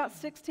 she said about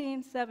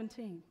 16,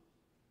 17.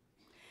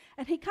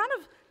 And he kind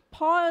of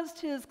paused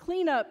his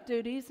cleanup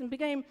duties and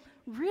became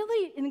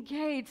really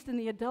engaged in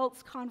the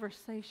adults'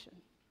 conversation.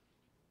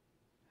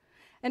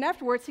 And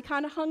afterwards, he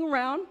kind of hung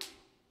around.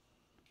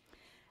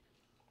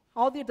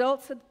 All the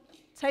adults had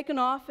taken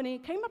off, and he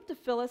came up to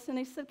Phyllis, and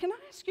he said, "Can I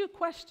ask you a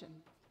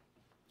question?"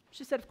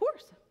 She said, "Of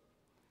course."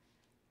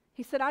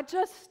 He said, "I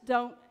just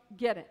don't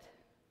get it."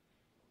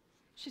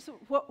 She said,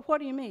 What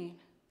do you mean?"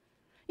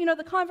 "You know,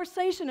 the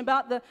conversation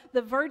about the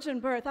virgin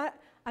birth, I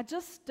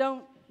just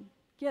don't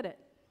get it."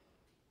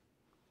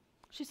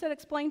 She said,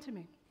 "Explain to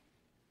me."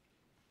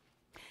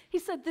 He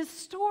said, "This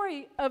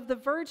story of the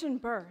virgin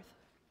birth,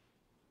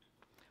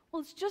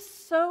 well, it's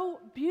just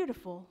so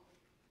beautiful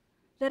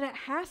that it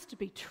has to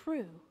be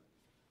true,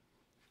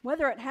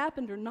 whether it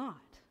happened or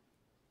not."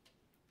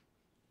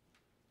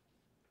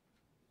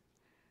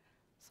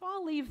 So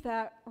I'll leave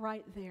that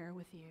right there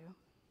with you.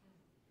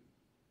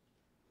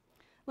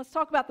 Let's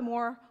talk about the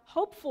more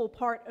hopeful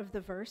part of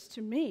the verse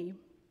to me.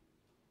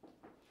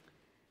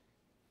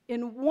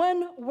 In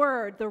one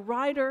word, the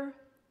writer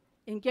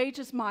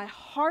engages my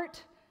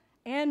heart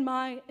and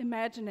my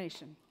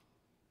imagination.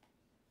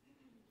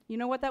 You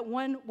know what that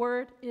one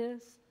word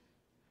is?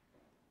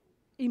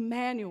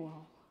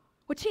 Emmanuel,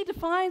 which he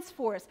defines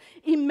for us.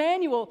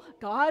 Emmanuel,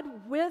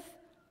 God with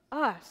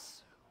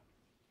us.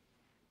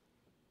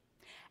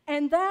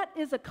 And that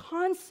is a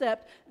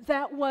concept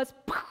that was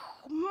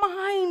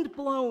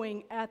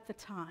mind-blowing at the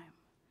time.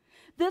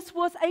 This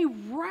was a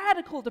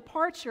radical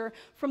departure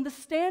from the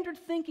standard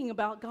thinking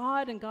about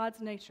God and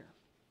God's nature.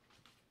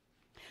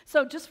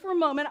 So just for a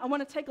moment, I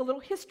want to take a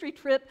little history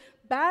trip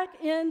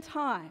back in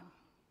time.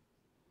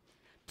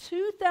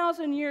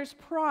 2,000 years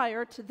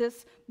prior to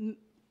this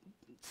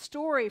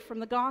story from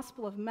the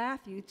Gospel of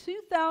Matthew,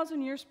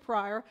 2,000 years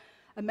prior,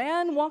 a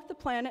man walked the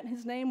planet, and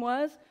his name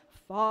was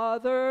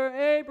Father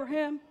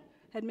Abraham.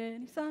 Had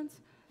many sons.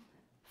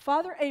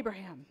 Father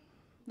Abraham,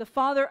 the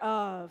father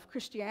of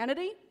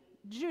Christianity,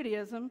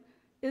 Judaism,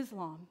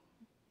 Islam.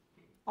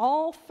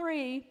 All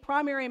three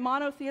primary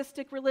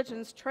monotheistic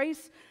religions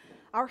trace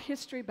our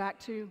history back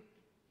to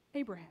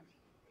Abraham.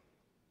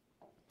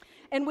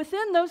 And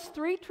within those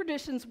three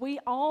traditions, we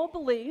all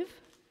believe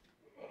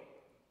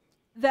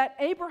that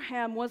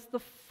Abraham was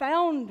the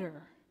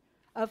founder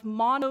of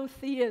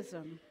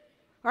monotheism.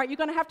 All right, you're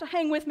going to have to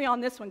hang with me on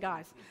this one,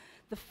 guys.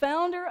 The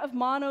founder of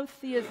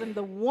monotheism,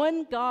 the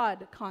one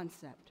God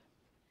concept.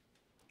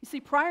 You see,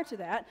 prior to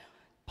that,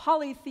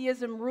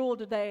 polytheism ruled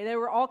today. There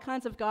were all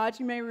kinds of gods.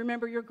 You may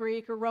remember your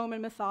Greek or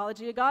Roman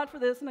mythology, a god for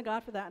this and a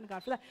god for that and a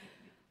god for that.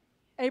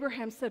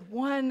 Abraham said,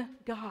 one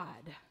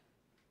God.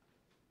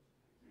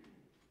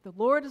 The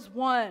Lord is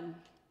one,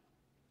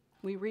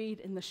 we read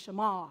in the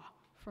Shema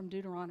from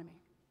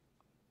Deuteronomy.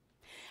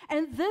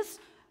 And this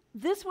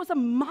was a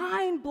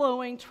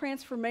mind-blowing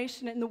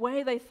transformation in the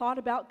way they thought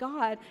about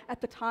God at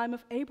the time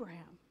of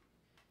Abraham.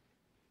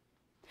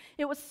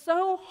 It was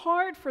so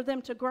hard for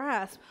them to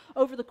grasp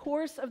over the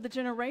course of the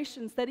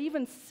generations that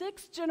even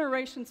 6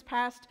 generations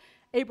past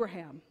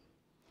Abraham.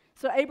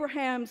 So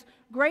Abraham's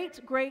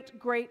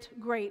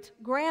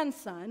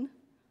great-great-great-great-grandson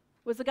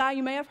was a guy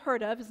you may have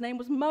heard of. His name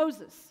was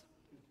Moses.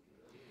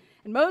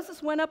 And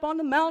Moses went up on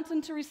the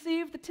mountain to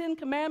receive the 10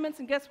 Commandments,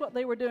 and guess what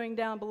they were doing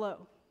down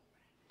below?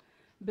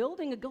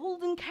 Building a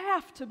golden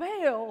calf to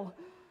Baal.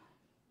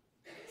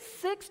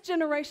 6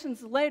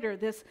 generations later,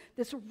 this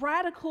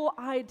radical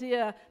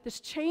idea, this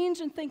change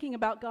in thinking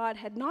about God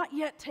had not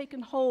yet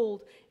taken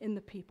hold in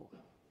the people.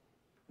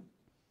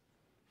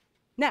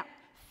 Now,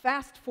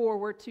 fast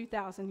forward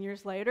 2,000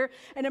 years later,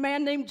 and a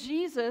man named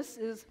Jesus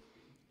is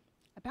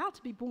about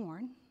to be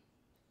born,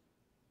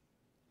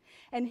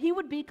 and he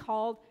would be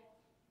called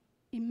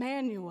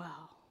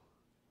Emmanuel.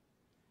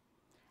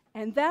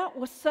 And that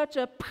was such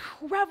a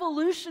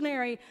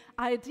revolutionary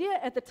idea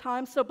at the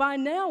time. So by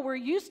now we're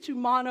used to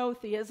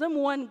monotheism,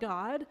 one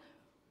God.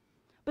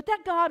 But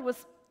that God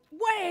was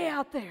way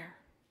out there,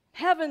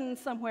 heaven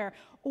somewhere,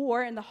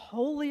 or in the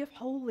Holy of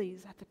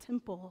Holies at the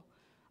temple.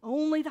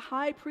 Only the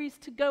high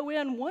priest could go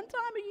in one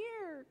time a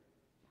year.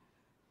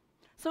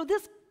 So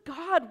this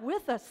God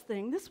with us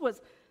thing, this was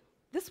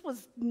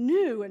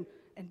new and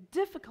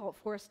difficult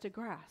for us to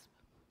grasp.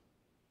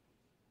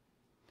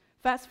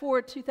 Fast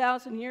forward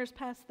 2,000 years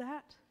past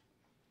that,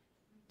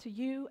 to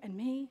you and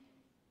me,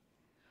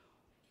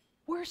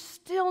 we're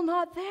still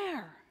not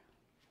there.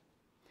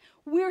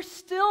 We're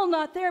still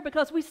not there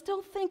because we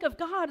still think of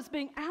God as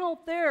being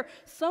out there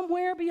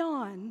somewhere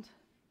beyond.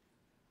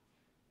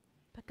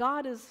 But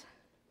God is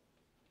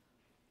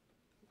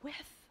with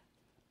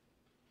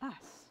us.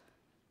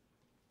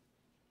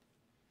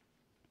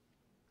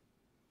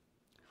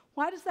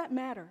 Why does that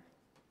matter?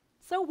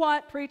 So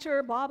what,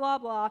 preacher, blah, blah,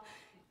 blah.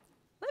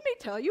 Let me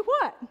tell you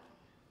what.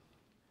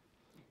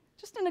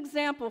 Just an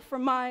example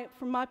from my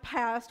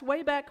past,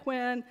 way back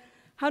when,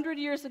 100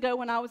 years ago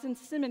when I was in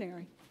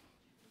seminary.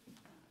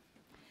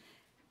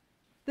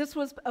 This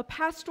was a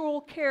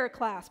pastoral care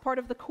class, part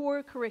of the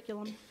core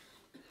curriculum.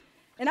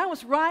 And I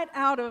was right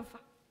out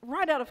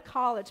of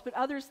college, but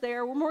others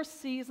there were more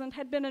seasoned,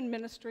 had been in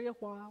ministry a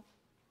while.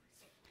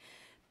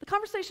 The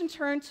conversation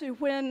turned to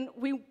when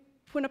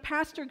a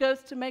pastor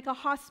goes to make a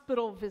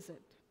hospital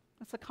visit.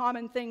 That's a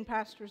common thing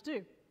pastors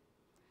do.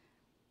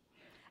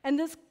 And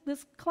this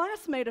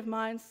classmate of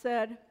mine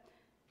said,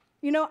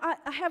 you know, I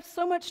have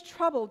so much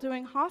trouble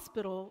doing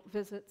hospital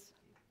visits.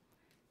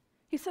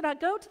 He said, I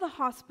go to the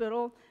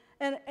hospital,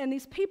 and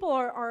these people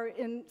are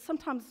in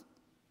sometimes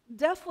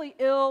deathly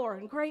ill or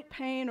in great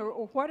pain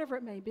or whatever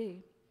it may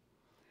be.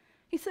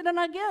 He said, and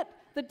I get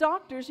the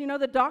doctors, you know,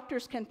 the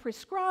doctors can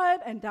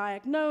prescribe and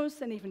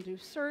diagnose and even do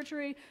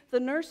surgery.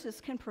 The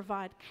nurses can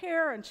provide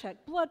care and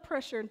check blood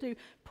pressure and do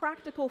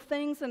practical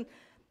things. And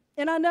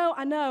I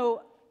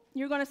know,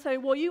 you're going to say,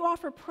 well, you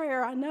offer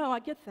prayer. I know, I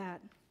get that.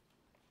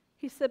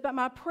 He said, but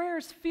my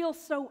prayers feel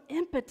so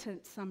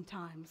impotent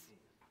sometimes.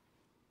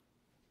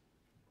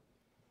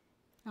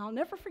 And I'll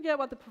never forget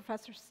what the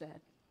professor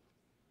said.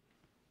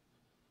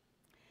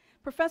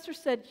 Professor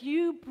said,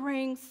 you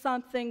bring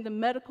something the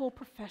medical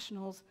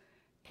professionals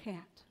can't.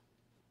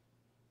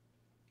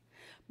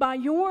 By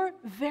your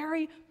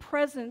very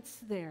presence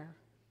there,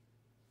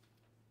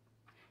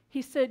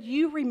 he said,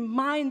 you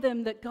remind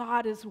them that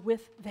God is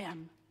with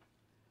them.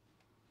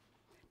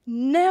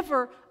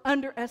 Never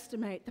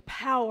underestimate the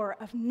power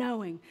of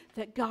knowing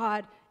that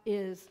God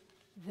is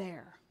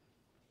there.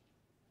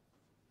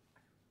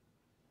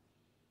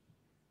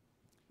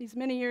 These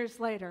many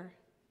years later,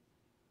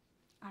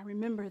 I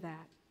remember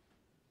that.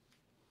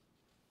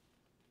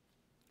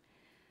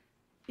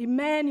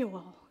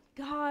 Emmanuel,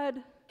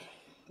 God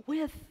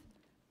with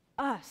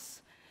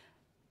us.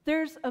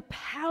 There's a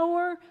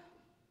power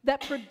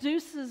that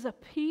produces a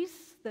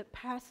peace that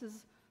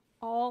passes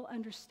all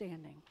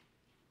understanding.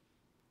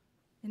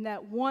 In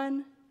that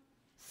one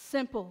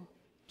simple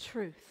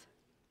truth.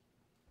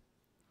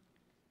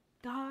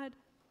 God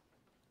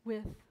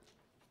with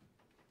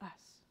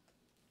us.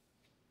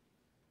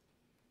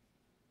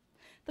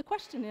 The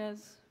question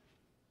is,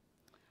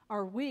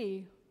 are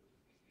we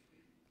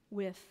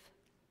with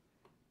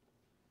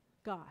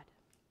God?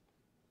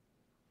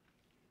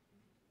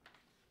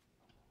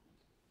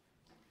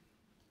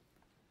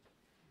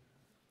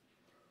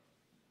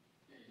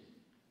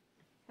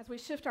 As we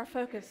shift our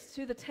focus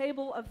to the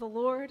table of the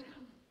Lord,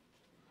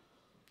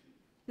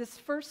 this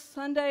first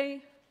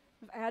Sunday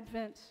of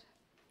Advent,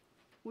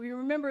 we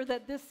remember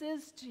that this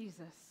is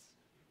Jesus,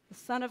 the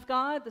Son of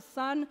God, the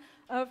Son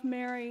of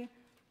Mary,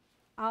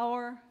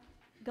 our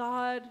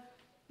God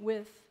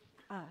with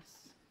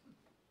us.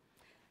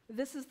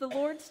 This is the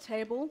Lord's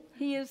table.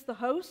 He is the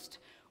host.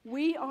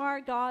 We are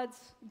God's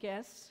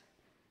guests.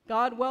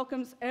 God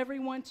welcomes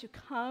everyone to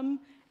come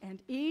and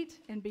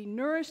eat and be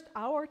nourished.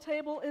 Our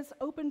table is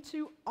open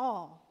to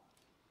all.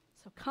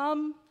 So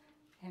come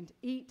and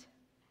eat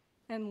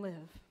and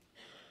live.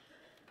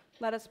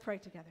 Let us pray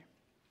together.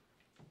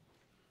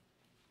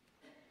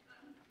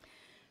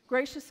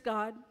 Gracious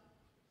God,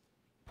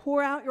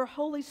 pour out your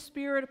Holy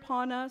Spirit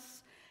upon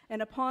us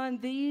and upon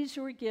these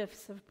your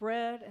gifts of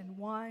bread and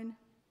wine,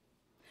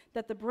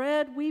 that the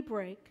bread we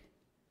break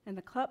and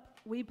the cup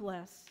we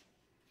bless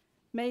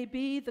may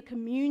be the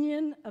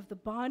communion of the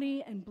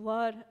body and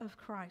blood of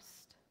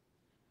Christ.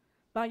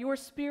 By your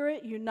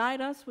Spirit,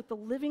 unite us with the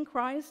living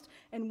Christ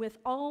and with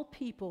all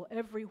people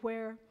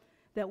everywhere,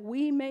 that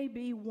we may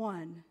be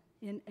one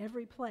in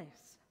every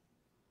place.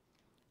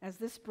 As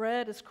this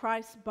bread is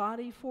Christ's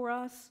body for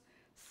us,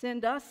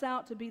 Send us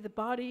out to be the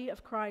body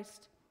of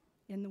Christ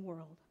in the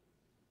world.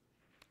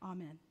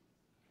 Amen.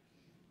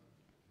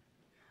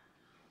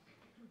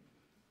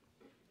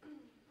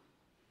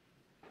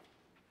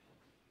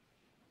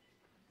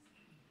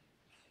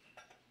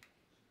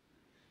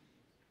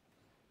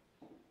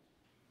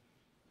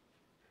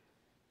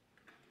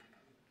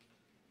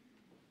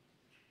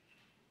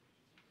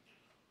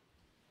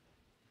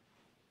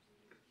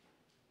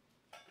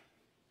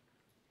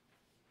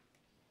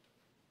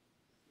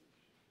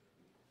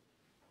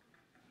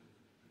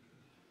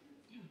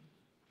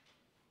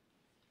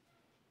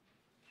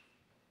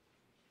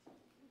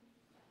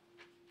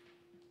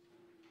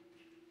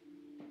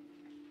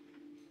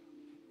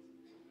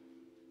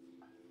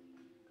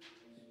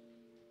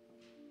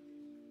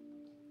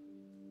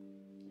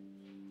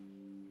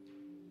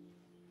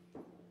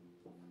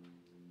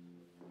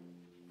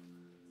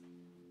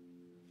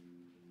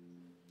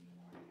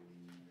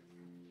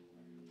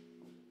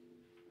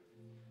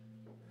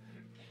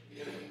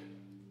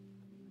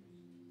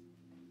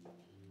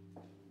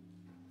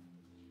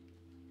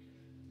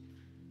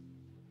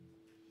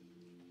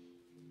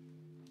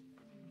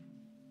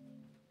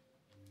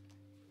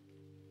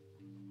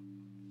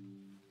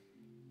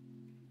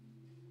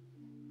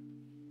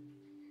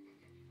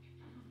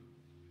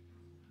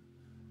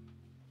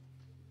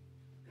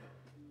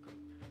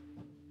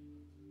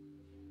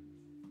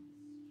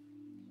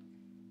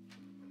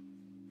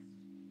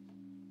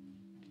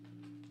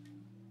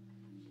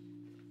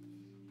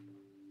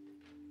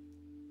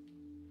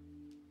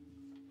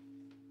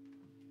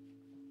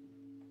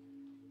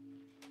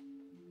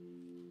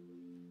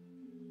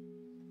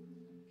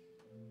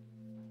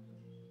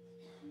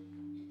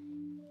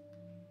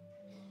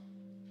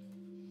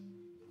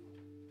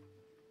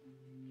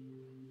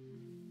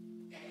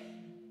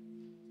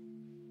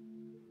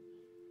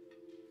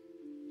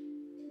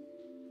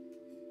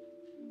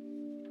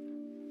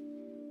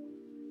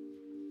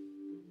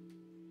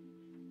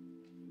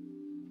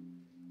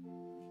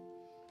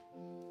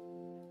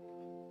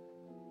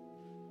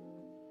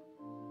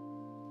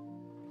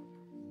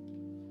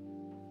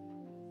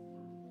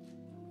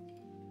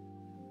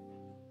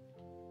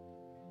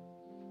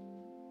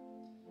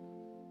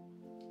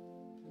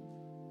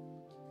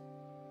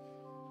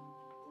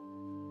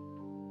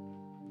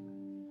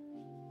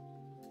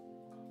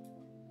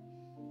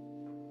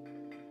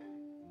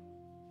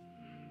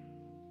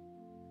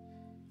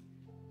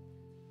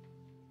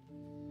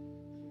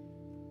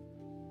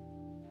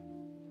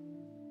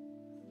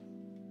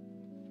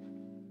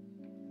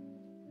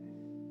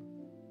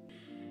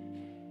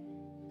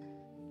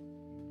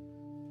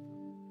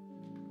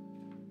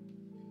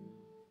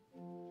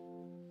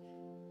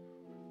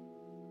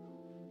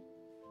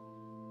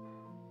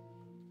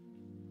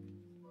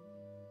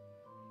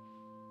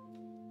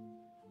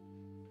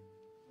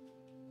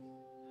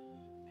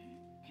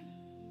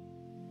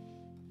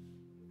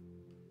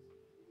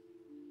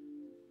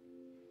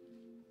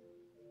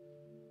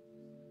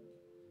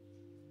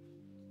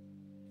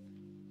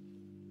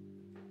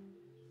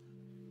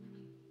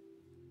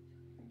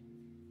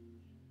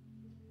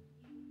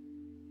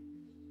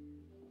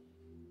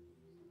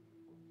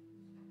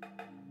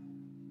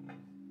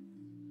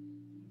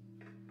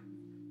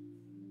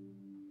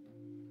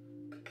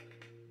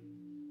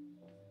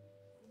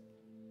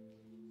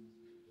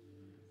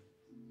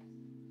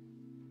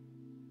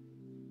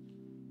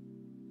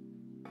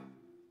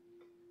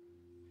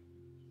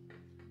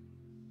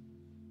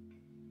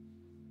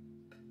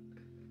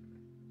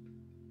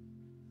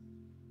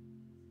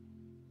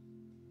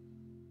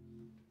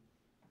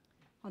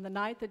 On the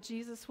night that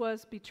Jesus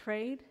was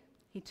betrayed,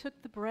 he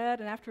took the bread,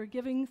 and after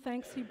giving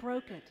thanks, he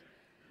broke it.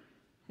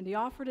 And he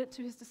offered it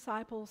to his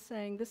disciples,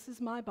 saying, "This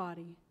is my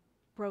body,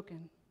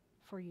 broken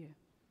for you."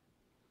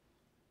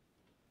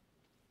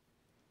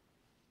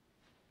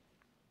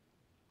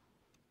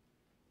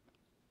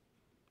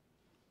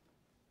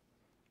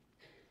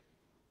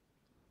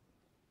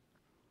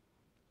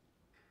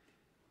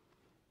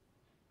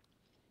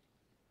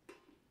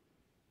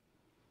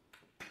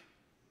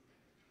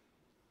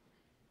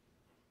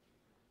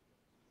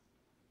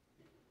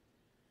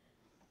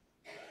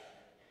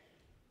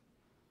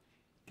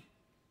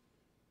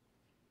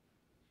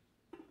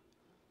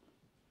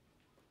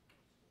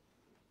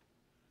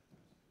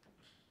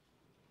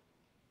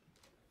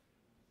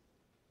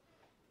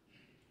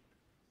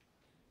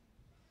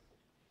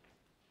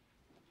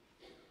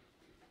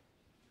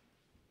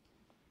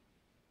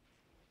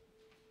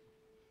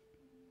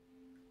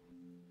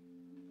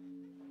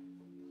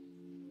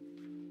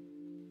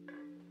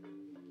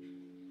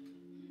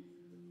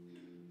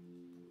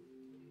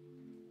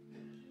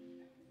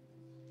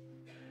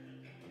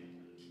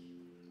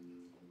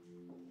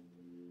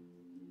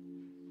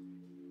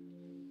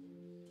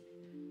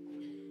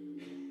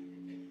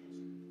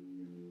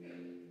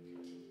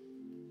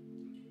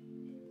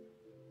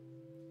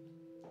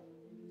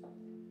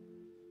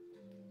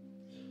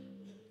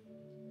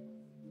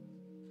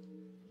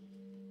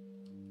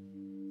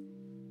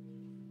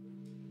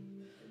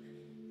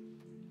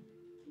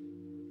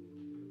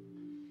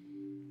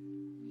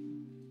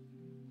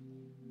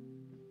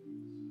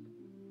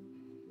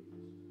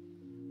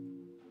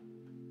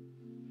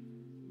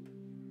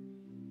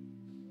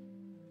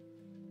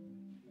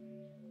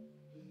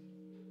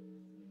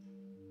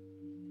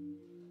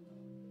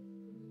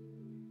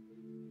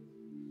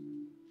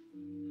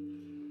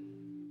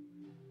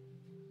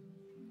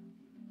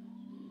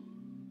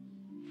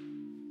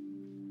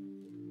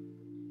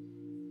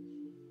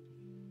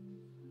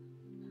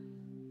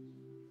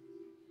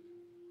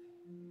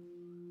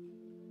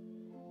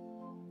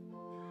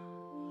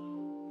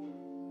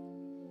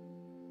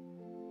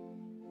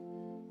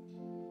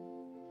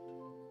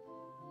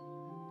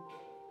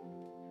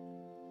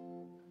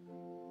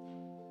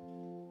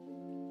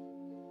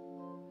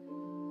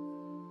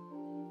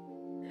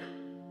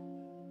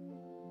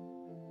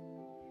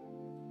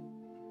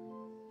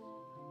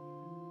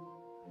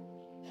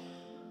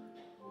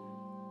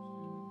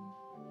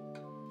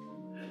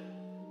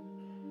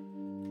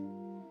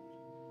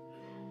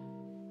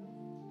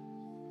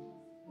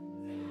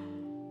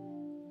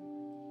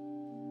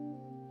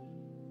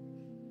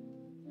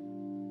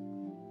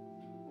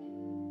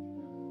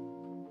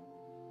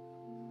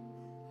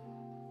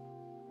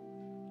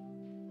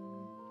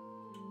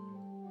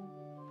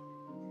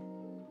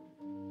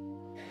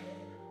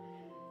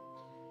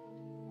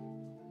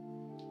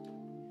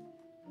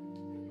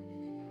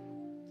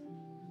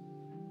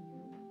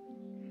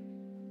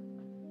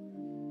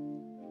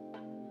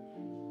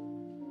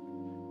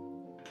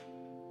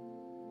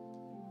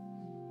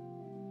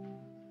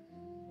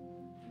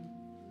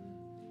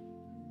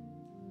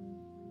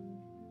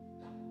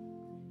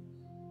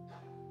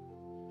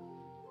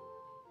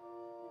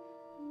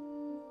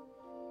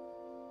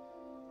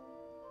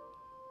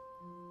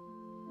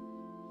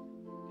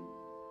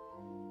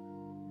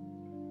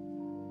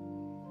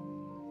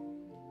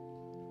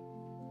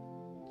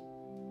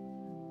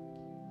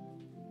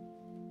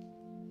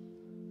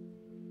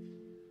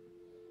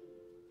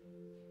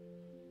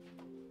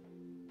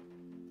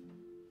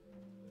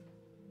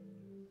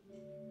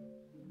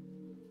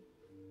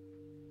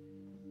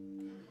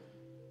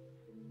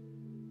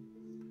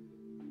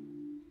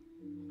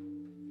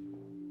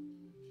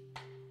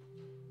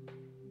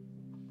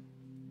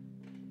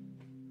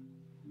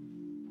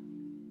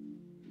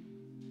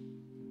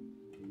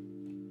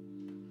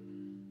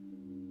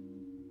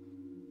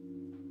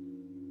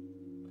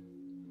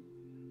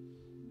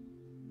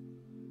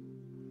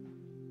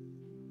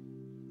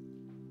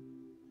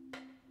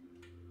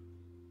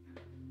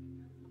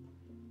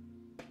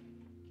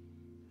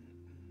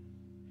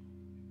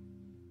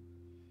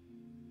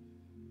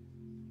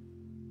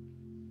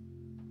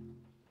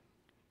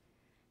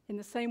 In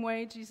the same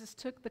way, Jesus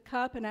took the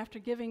cup, and after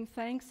giving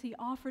thanks, he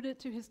offered it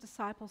to his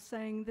disciples,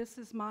 saying, "This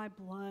is my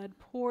blood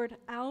poured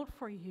out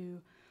for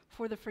you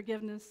for the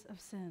forgiveness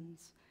of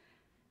sins.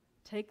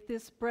 Take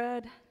this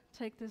bread,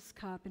 take this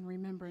cup in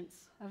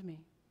remembrance of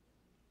me."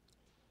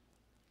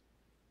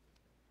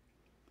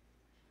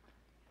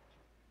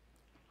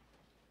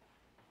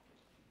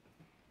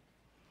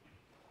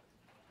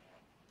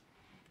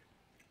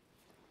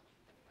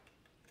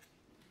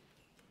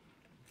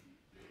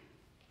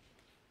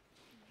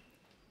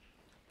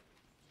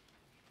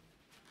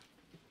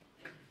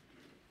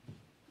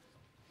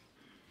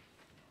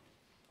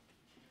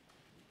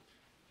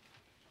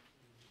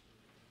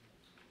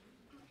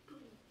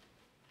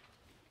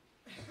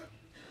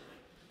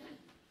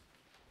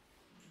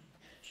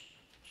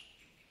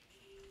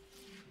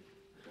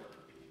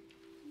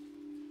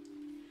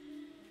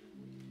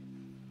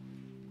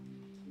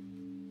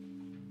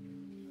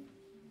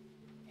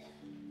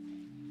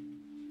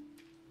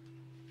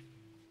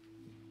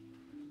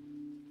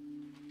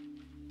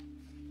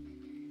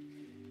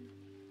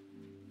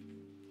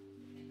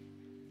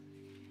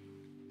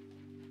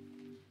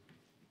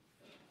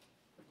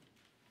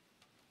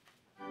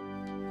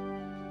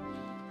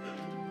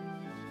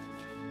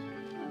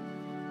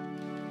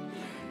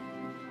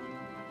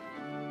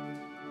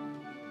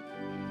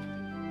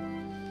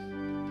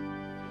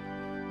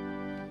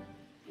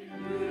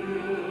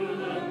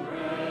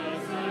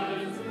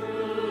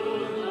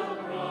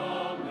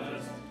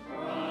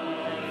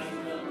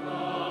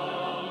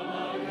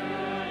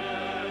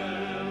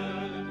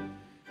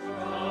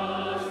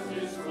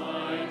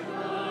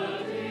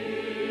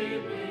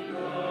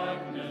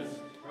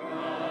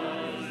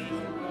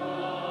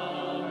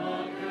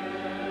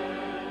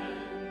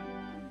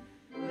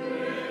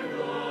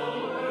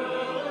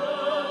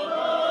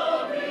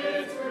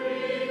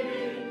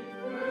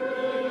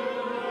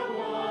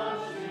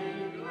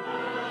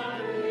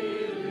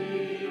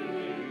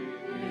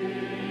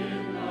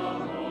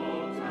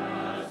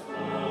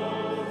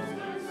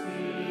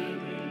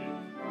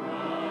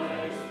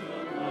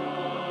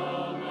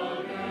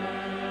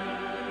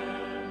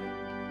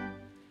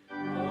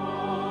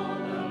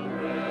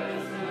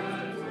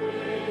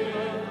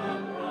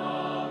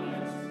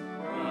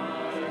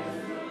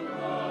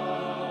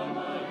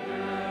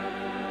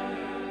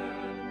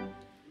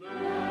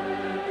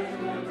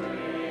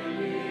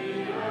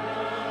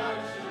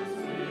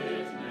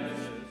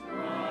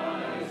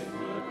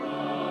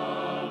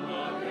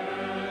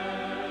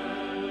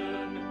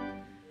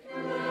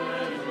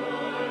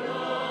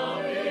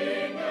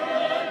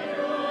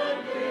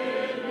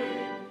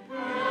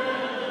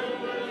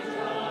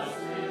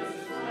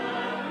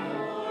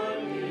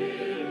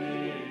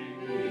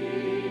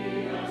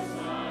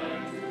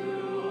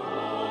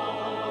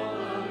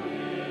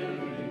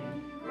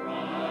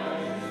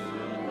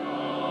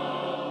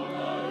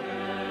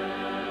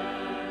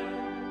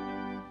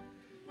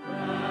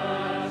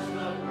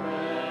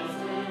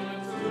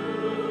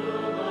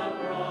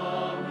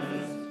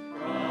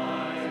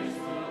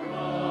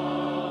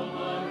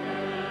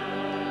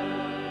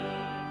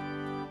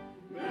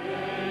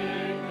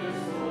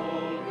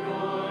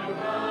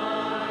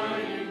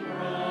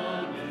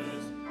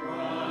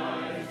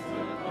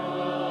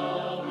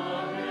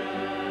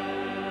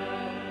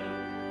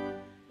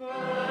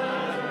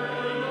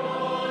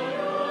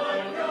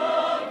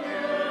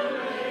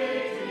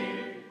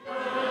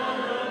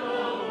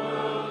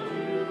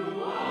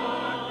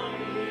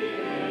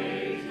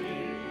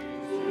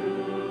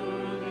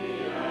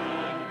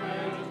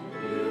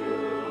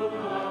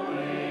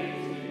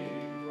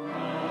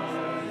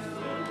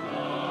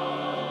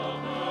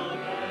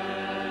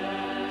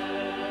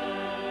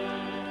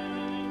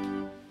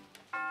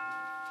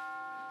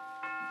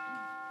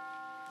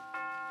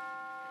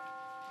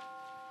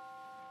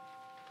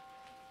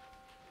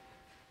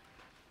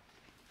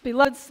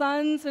 Beloved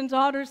sons and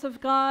daughters of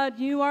God,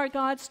 you are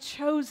God's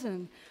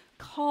chosen,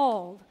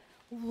 called,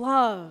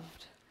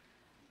 loved.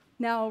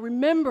 Now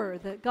remember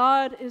that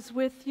God is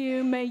with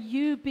you. May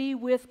you be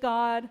with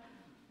God,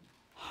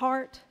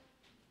 heart,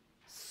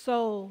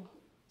 soul,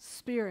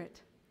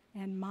 spirit,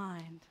 and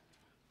mind.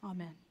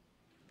 Amen.